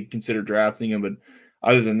deeper league, consider drafting him. But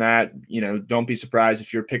other than that, don't be surprised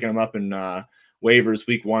if you're picking him up in waivers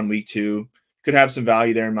week 1, week 2. Could have some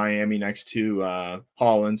value there in Miami next to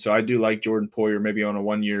Holland. So I do like Jordan Poyer, maybe on a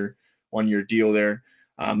 1-year deal there.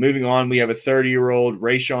 Moving on, we have a 30-year-old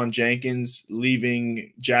Rayshawn Jenkins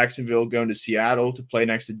leaving Jacksonville, going to Seattle to play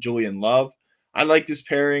next to Julian Love. I like this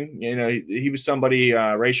pairing. He was somebody,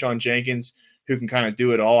 Rayshawn Jenkins, who can kind of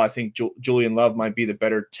do it all. I think Julian Love might be the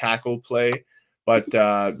better tackle play. But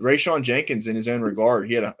Rayshawn Jenkins, in his own regard,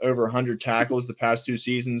 he had over 100 tackles the past 2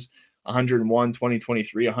 seasons, 101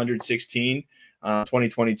 2023, 116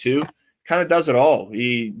 2022. Kind of does it all.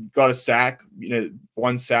 He got a sack,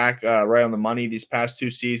 1 sack right on the money these past 2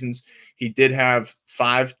 seasons. He did have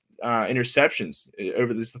 5 interceptions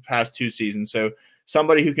over the past 2 seasons. So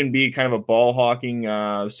somebody who can be kind of a ball hawking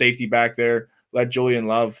safety back there, let Julian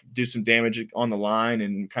Love do some damage on the line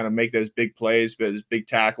and kind of make those big plays, those big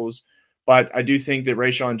tackles. But I do think that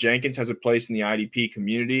Rayshawn Jenkins has a place in the IDP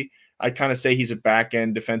community. I'd kind of say he's a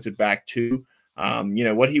back-end defensive back too.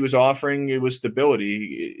 What he was offering, it was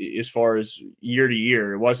stability as far as year to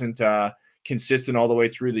year. It wasn't consistent all the way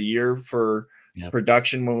through the year for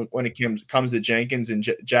production when it comes to Jenkins and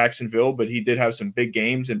Jacksonville, but he did have some big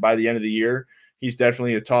games, and by the end of the year, he's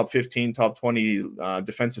definitely a top 15, top 20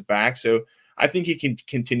 defensive back. So I think he can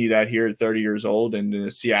continue that here at 30 years old. And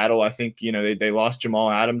in Seattle, I think, they lost Jamal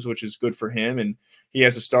Adams, which is good for him, and he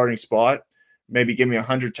has a starting spot. Maybe give me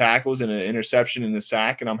 100 tackles and an interception and a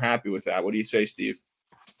sack, and I'm happy with that. What do you say, Steve?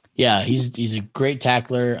 Yeah, he's a great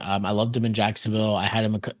tackler. I loved him in Jacksonville. I had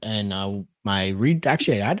him in my I had him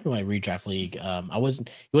in my redraft league. He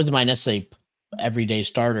wasn't my necessarily everyday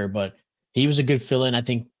starter, but he was a good fill-in. I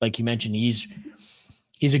think, like you mentioned, he's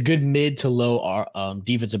a good mid to low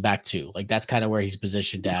defensive back too. Like that's kind of where he's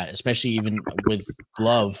positioned at, especially even with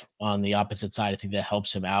Glove on the opposite side. I think that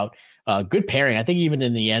helps him out. Good pairing. I think even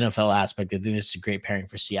in the NFL aspect, I think this is a great pairing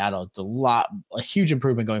for Seattle. It's a huge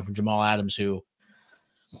improvement going from Jamal Adams, who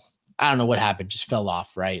I don't know what happened, just fell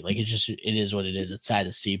off, right? Like it is what it is. It's sad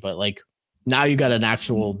to see, but like now you got an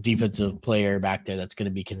actual defensive player back there that's going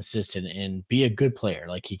to be consistent and be a good player.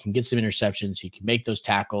 Like he can get some interceptions, he can make those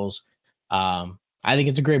tackles. I think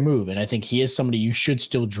it's a great move, and I think he is somebody you should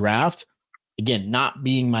still draft. Again, not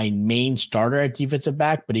being my main starter at defensive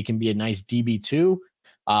back, but he can be a nice DB2.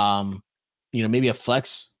 Maybe a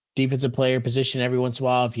flex defensive player position every once in a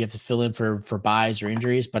while if you have to fill in for buys or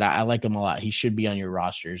injuries, but I like him a lot. He should be on your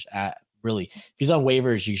rosters. Really, if he's on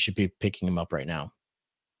waivers, you should be picking him up right now.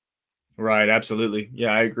 Right, absolutely.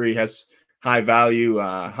 Yeah, I agree. Has high value,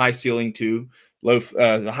 high ceiling too,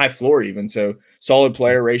 high floor even. So solid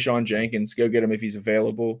player, Rayshawn Jenkins. Go get him if he's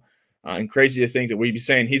available. And crazy to think that we'd be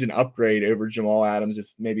saying he's an upgrade over Jamal Adams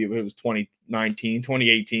if maybe it was 2019,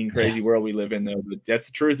 2018, crazy world we live in though. But that's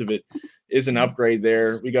the truth of it, is an upgrade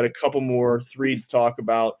there. We got a couple more, 3 to talk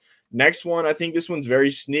about. Next one, I think this one's very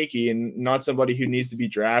sneaky and not somebody who needs to be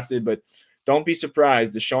drafted, but don't be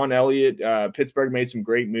surprised. Deshon Elliott, Pittsburgh made some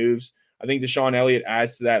great moves. I think Deshon Elliott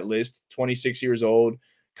adds to that list, 26 years old,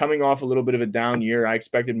 coming off a little bit of a down year. I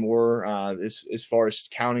expected more as far as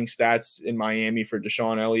counting stats in Miami for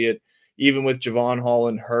Deshon Elliott. Even with Javon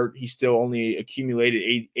Holland hurt, he still only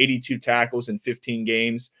accumulated 82 tackles in 15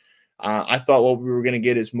 games. I thought what we were going to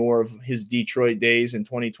get is more of his Detroit days in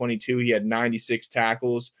 2022. He had 96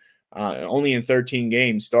 tackles, only in 13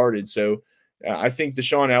 games started. So I think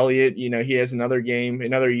Deshon Elliott, he has another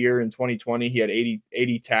year in 2020. He had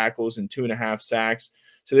 80 tackles and 2.5 sacks.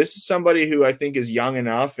 So this is somebody who I think is young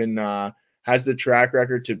enough and has the track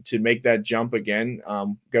record to make that jump again,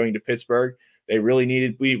 going to Pittsburgh. We really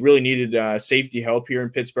needed safety help here in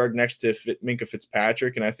Pittsburgh next to Minkah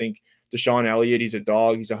Fitzpatrick. And I think Deshon Elliott, he's a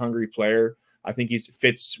dog. He's a hungry player. I think he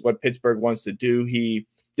fits what Pittsburgh wants to do. He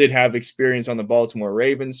did have experience on the Baltimore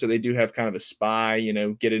Ravens, so they do have kind of a spy,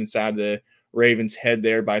 get inside the Ravens' head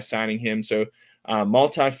there by signing him. So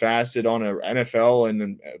multifaceted on an NFL and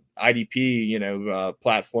an IDP,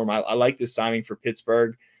 platform. I like this signing for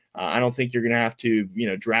Pittsburgh. I don't think you're going to have to,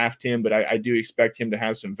 draft him, but I do expect him to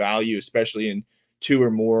have some value, especially in 2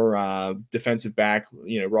 or more defensive back,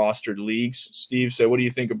 rostered leagues. Steve, so what do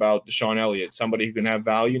you think about Deshon Elliott? Somebody who can have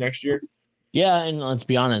value next year? Yeah, and let's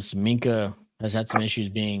be honest, Minkah has had some issues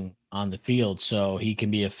being on the field, so he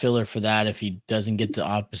can be a filler for that if he doesn't get the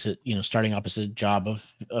opposite, starting opposite job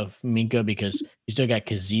of Minkah, because you still got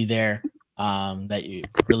Kazee there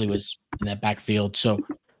that really was in that backfield. So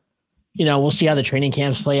we'll see how the training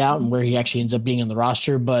camps play out and where he actually ends up being on the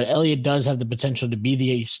roster. But Elliott does have the potential to be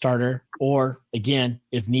the starter, or again,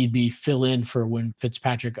 if need be, fill in for when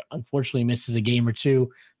Fitzpatrick unfortunately misses a game or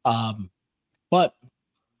two. But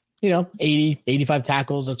 80, 85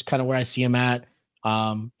 tackles, that's kind of where I see him at.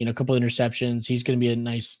 A couple of interceptions. He's going to be a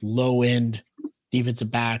nice low end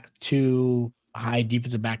defensive back 2, high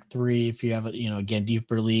defensive back 3. If you have again,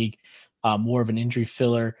 deeper league, more of an injury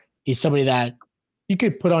filler. He's somebody that you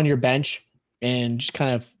could put on your bench and just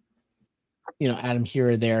kind of, add him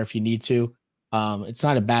here or there if you need to. It's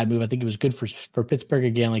not a bad move. I think it was good for Pittsburgh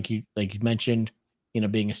again, like you mentioned,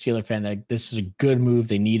 being a Steeler fan, that this is a good move.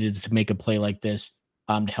 They needed to make a play like this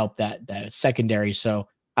to help that secondary. So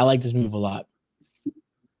I like this move a lot.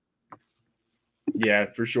 Yeah,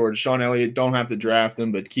 for sure. Deshon Elliott, don't have to draft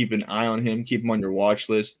him, but keep an eye on him. Keep him on your watch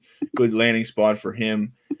list. Good landing spot for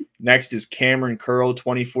him. Next is Cameron Curl,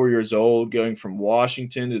 24 years old, going from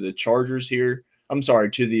Washington to the Chargers here. I'm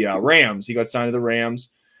sorry, to the Rams. He got signed to the Rams.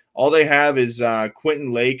 All they have is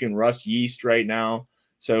Quentin Lake and Russ Yeast right now.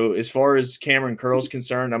 So as far as Cameron Curl's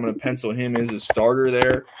concerned, I'm going to pencil him as a starter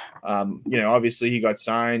there. Obviously he got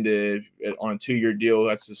signed on a 2-year deal.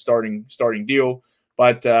 That's the starting deal.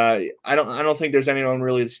 But I don't think there's anyone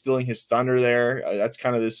really stealing his thunder there. That's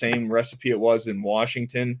kind of the same recipe it was in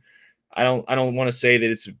Washington. I don't want to say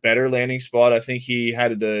that it's a better landing spot. I think he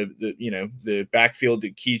had the backfield,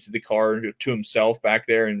 the keys to the car to himself back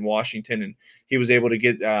there in Washington, and he was able to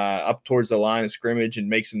get up towards the line of scrimmage and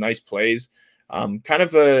make some nice plays. Kind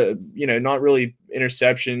of a not really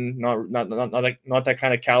interception, not that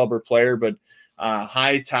kind of caliber player, but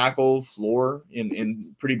high tackle floor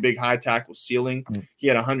and pretty big high tackle ceiling. He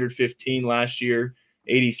had 115 last year,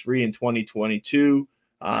 83 in 2022.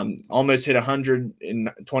 Almost hit 100 in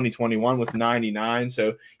 2021 with 99.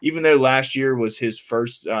 So even though last year was his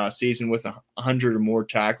first season with 100 or more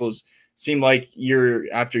tackles, it seemed like year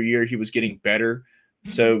after year he was getting better.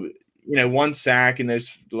 So, one sack in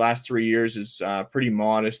those last 3 years is pretty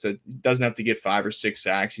modest. It doesn't have to get 5 or 6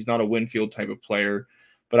 sacks. He's not a Winfield type of player,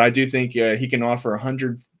 but I do think he can offer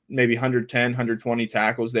 100, maybe 110, 120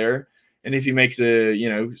 tackles there. And if he makes a,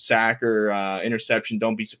 sack or interception,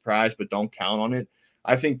 don't be surprised, but don't count on it.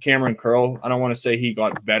 I think Cameron Curl, I don't want to say he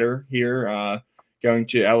got better here going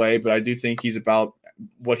to LA, but I do think he's about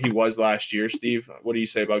what he was last year. Steve, what do you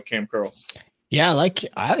say about Cam Curl? Yeah, I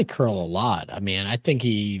like Curl a lot. I mean, I think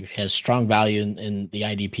he has strong value in the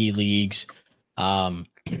IDP leagues. I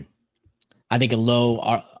think a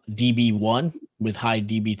low DB1 with high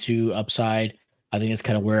DB2 upside. I think that's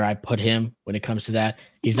kind of where I put him when it comes to that.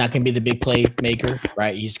 He's not going to be the big play maker,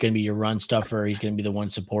 right? He's going to be your run stuffer. He's going to be the one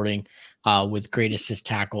supporting with great assist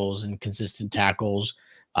tackles and consistent tackles.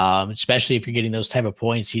 Especially if you're getting those type of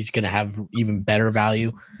points, he's going to have even better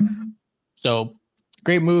value. So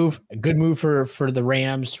great move, a good move for the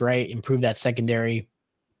Rams, right? Improve that secondary.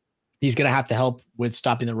 He's going to have to help with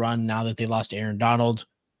stopping the run now that they lost Aaron Donald.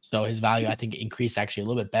 So his value, I think, increased actually a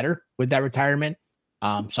little bit better with that retirement.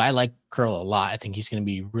 So I like Curl a lot. I think he's going to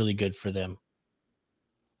be really good for them.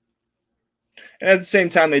 And at the same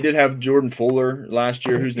time, they did have Jordan Fuller last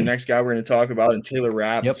year, who's the next guy we're going to talk about, and Taylor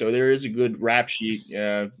Rapp. Yep. So there is a good rap sheet,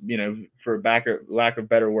 for lack of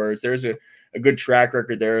better words. There's a good track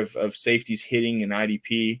record there of safeties hitting and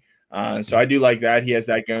IDP. So I do like that. He has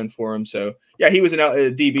that going for him. So, yeah, he was a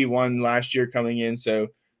DB1 last year coming in. So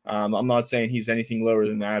I'm not saying he's anything lower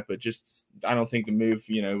than that, but just I don't think the move,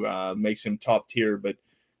 makes him top tier. But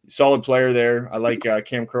solid player there. I like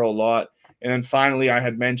Cam Curl a lot. And then finally, I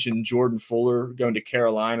had mentioned Jordan Fuller going to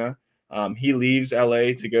Carolina. He leaves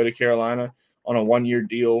LA to go to Carolina on a 1-year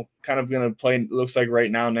deal. Kind of going to play, looks like right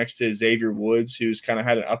now, next to Xavier Woods, who's kind of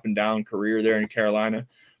had an up and down career there in Carolina.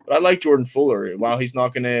 But I like Jordan Fuller. While he's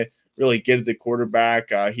not going to really get at the quarterback,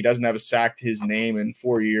 he doesn't have a sack to his name in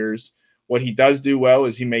 4 years. What he does do well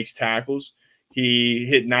is he makes tackles. He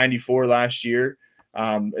hit 94 last year.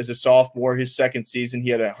 As a sophomore, his second season, he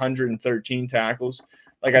had 113 tackles.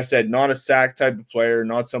 Like I said, not a sack type of player,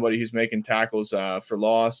 not somebody who's making tackles for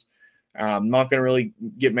loss. Not going to really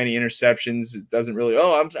get many interceptions. It doesn't really.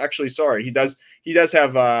 Oh, I'm actually sorry. He does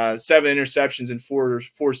have 7 interceptions in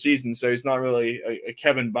four seasons, so he's not really a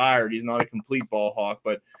Kevin Byard. He's not a complete ball hawk,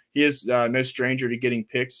 but he is no stranger to getting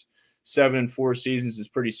picks. 7 in 4 seasons is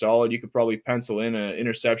pretty solid. You could probably pencil in an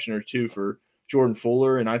interception or 2 for Jordan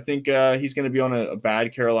Fuller, and I think he's going to be on a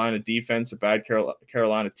bad Carolina defense, a bad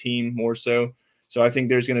Carolina team more so. So I think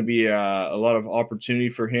there's going to be a lot of opportunity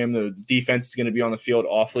for him. The defense is going to be on the field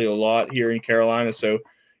awfully a lot here in Carolina. So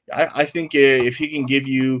I think if he can give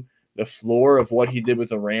you the floor of what he did with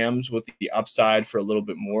the Rams with the upside for a little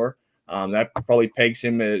bit more, that probably pegs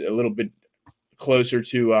him a little bit closer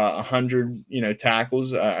to 100,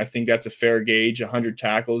 tackles. I think that's a fair gauge, 100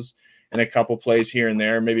 tackles and a couple plays here and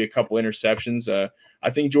there, maybe a couple interceptions. I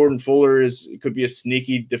think Jordan Fuller could be a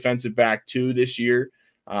sneaky defensive back too this year.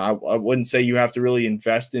 I wouldn't say you have to really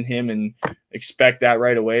invest in him and expect that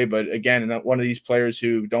right away. But again, one of these players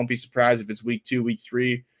who don't be surprised if it's week 2, week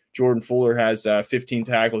 3, Jordan Fuller has 15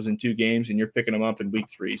 tackles in 2 games and you're picking him up in week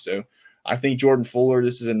 3. So I think Jordan Fuller,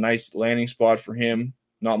 this is a nice landing spot for him.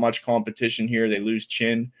 Not much competition here. They lose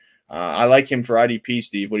Chinn. I like him for IDP,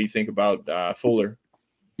 Steve. What do you think about Fuller?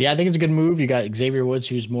 Yeah, I think it's a good move. You got Xavier Woods,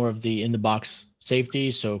 who's more of the in-the-box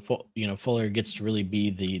safety. So, Fuller gets to really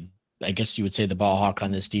be I guess you would say the ball hawk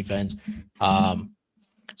on this defense. So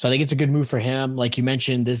I think it's a good move for him. Like you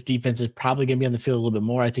mentioned, this defense is probably going to be on the field a little bit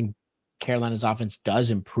more. I think Carolina's offense does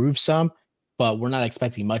improve some, but we're not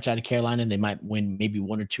expecting much out of Carolina. They might win maybe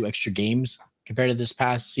 1 or 2 extra games compared to this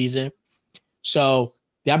past season. So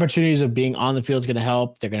the opportunities of being on the field is going to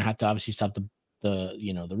help. They're going to have to obviously stop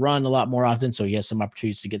the run a lot more often. So he has some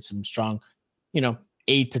opportunities to get some strong,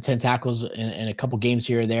 8 to 10 tackles in a couple games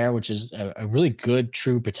here or there, which is a really good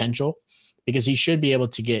true potential, because he should be able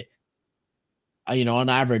to get, on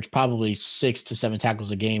average, probably 6 to 7 tackles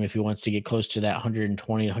a game if he wants to get close to that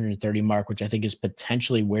 120, 130 mark, which I think is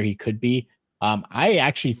potentially where he could be. I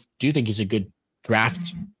actually do think he's a good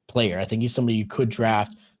draft player. I think he's somebody you could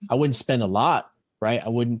draft. I wouldn't spend a lot, right? I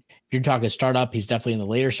wouldn't. If you're talking startup, he's definitely in the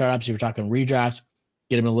later startups. If you're talking redraft,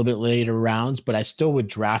 get him in a little bit later rounds, but I still would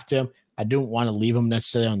draft him. I don't want to leave him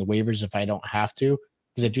necessarily on the waivers if I don't have to,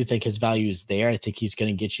 because I do think his value is there. I think he's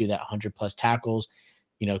going to get you that 100+ tackles,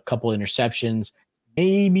 a couple interceptions,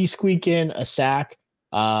 maybe squeak in a sack.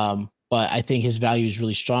 But I think his value is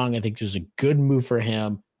really strong. I think there's a good move for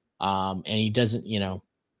him. And he doesn't, he'll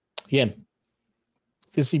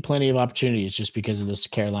see plenty of opportunities just because of this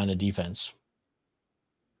Carolina defense.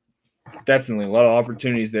 Definitely a lot of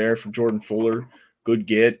opportunities there for Jordan Fuller. Good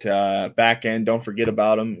get. Back end, don't forget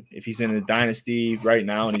about him. If he's in a dynasty right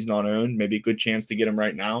now and he's not owned, maybe a good chance to get him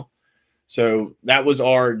right now. So that was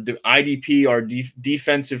our IDP, our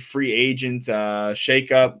defensive free agent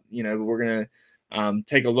shakeup. We're going to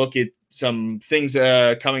take a look at some things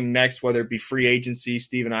coming next, whether it be free agency.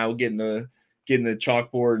 Steve and I will get in the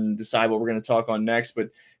chalkboard and decide what we're going to talk on next. But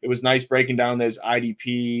it was nice breaking down those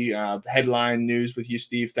IDP headline news with you,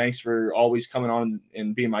 Steve. Thanks for always coming on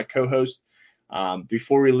and being my co-host.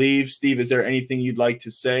 Before we leave, Steve, is there anything you'd like to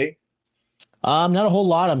say? Not a whole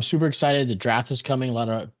lot. I'm super excited. The draft is coming. A lot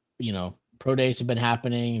of, pro days have been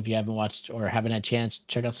happening. If you haven't watched or haven't had a chance,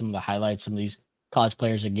 check out some of the highlights. Some of these college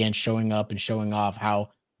players, again, showing up and showing off how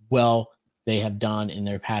well they have done in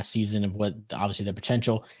their past season of what obviously their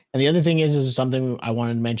potential. And the other thing is something I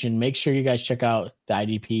wanted to mention. Make sure you guys check out the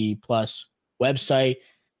IDP Plus website.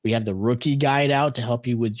 We have the rookie guide out to help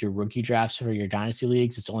you with your rookie drafts for your dynasty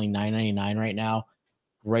leagues. It's only $9.99 right now.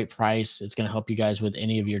 Great price. It's going to help you guys with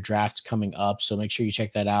any of your drafts coming up. So make sure you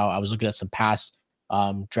check that out. I was looking at some past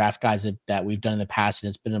draft guides that we've done in the past, and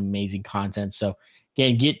it's been amazing content. So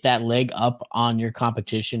again, get that leg up on your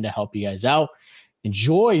competition to help you guys out.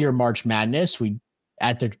 Enjoy your March Madness. We,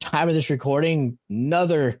 at the time of this recording,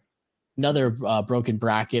 another broken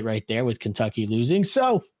bracket right there with Kentucky losing.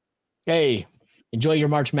 So, hey, enjoy your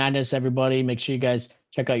March Madness, everybody. Make sure you guys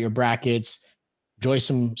check out your brackets. Enjoy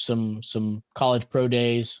some college pro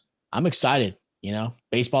days. I'm excited.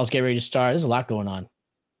 Baseball's getting ready to start. There's a lot going on.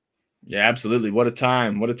 Yeah, absolutely. What a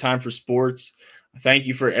time. What a time for sports. Thank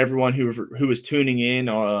you for everyone who is tuning in,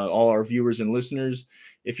 all our viewers and listeners.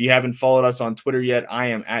 If you haven't followed us on Twitter yet, I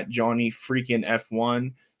am at Johnny freaking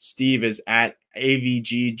F1. Steve is at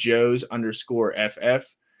AVGJoes_FF.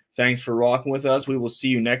 Thanks for rocking with us. We will see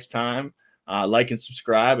you next time. Like and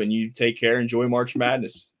subscribe, and you take care. Enjoy March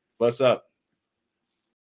Madness. Bless up.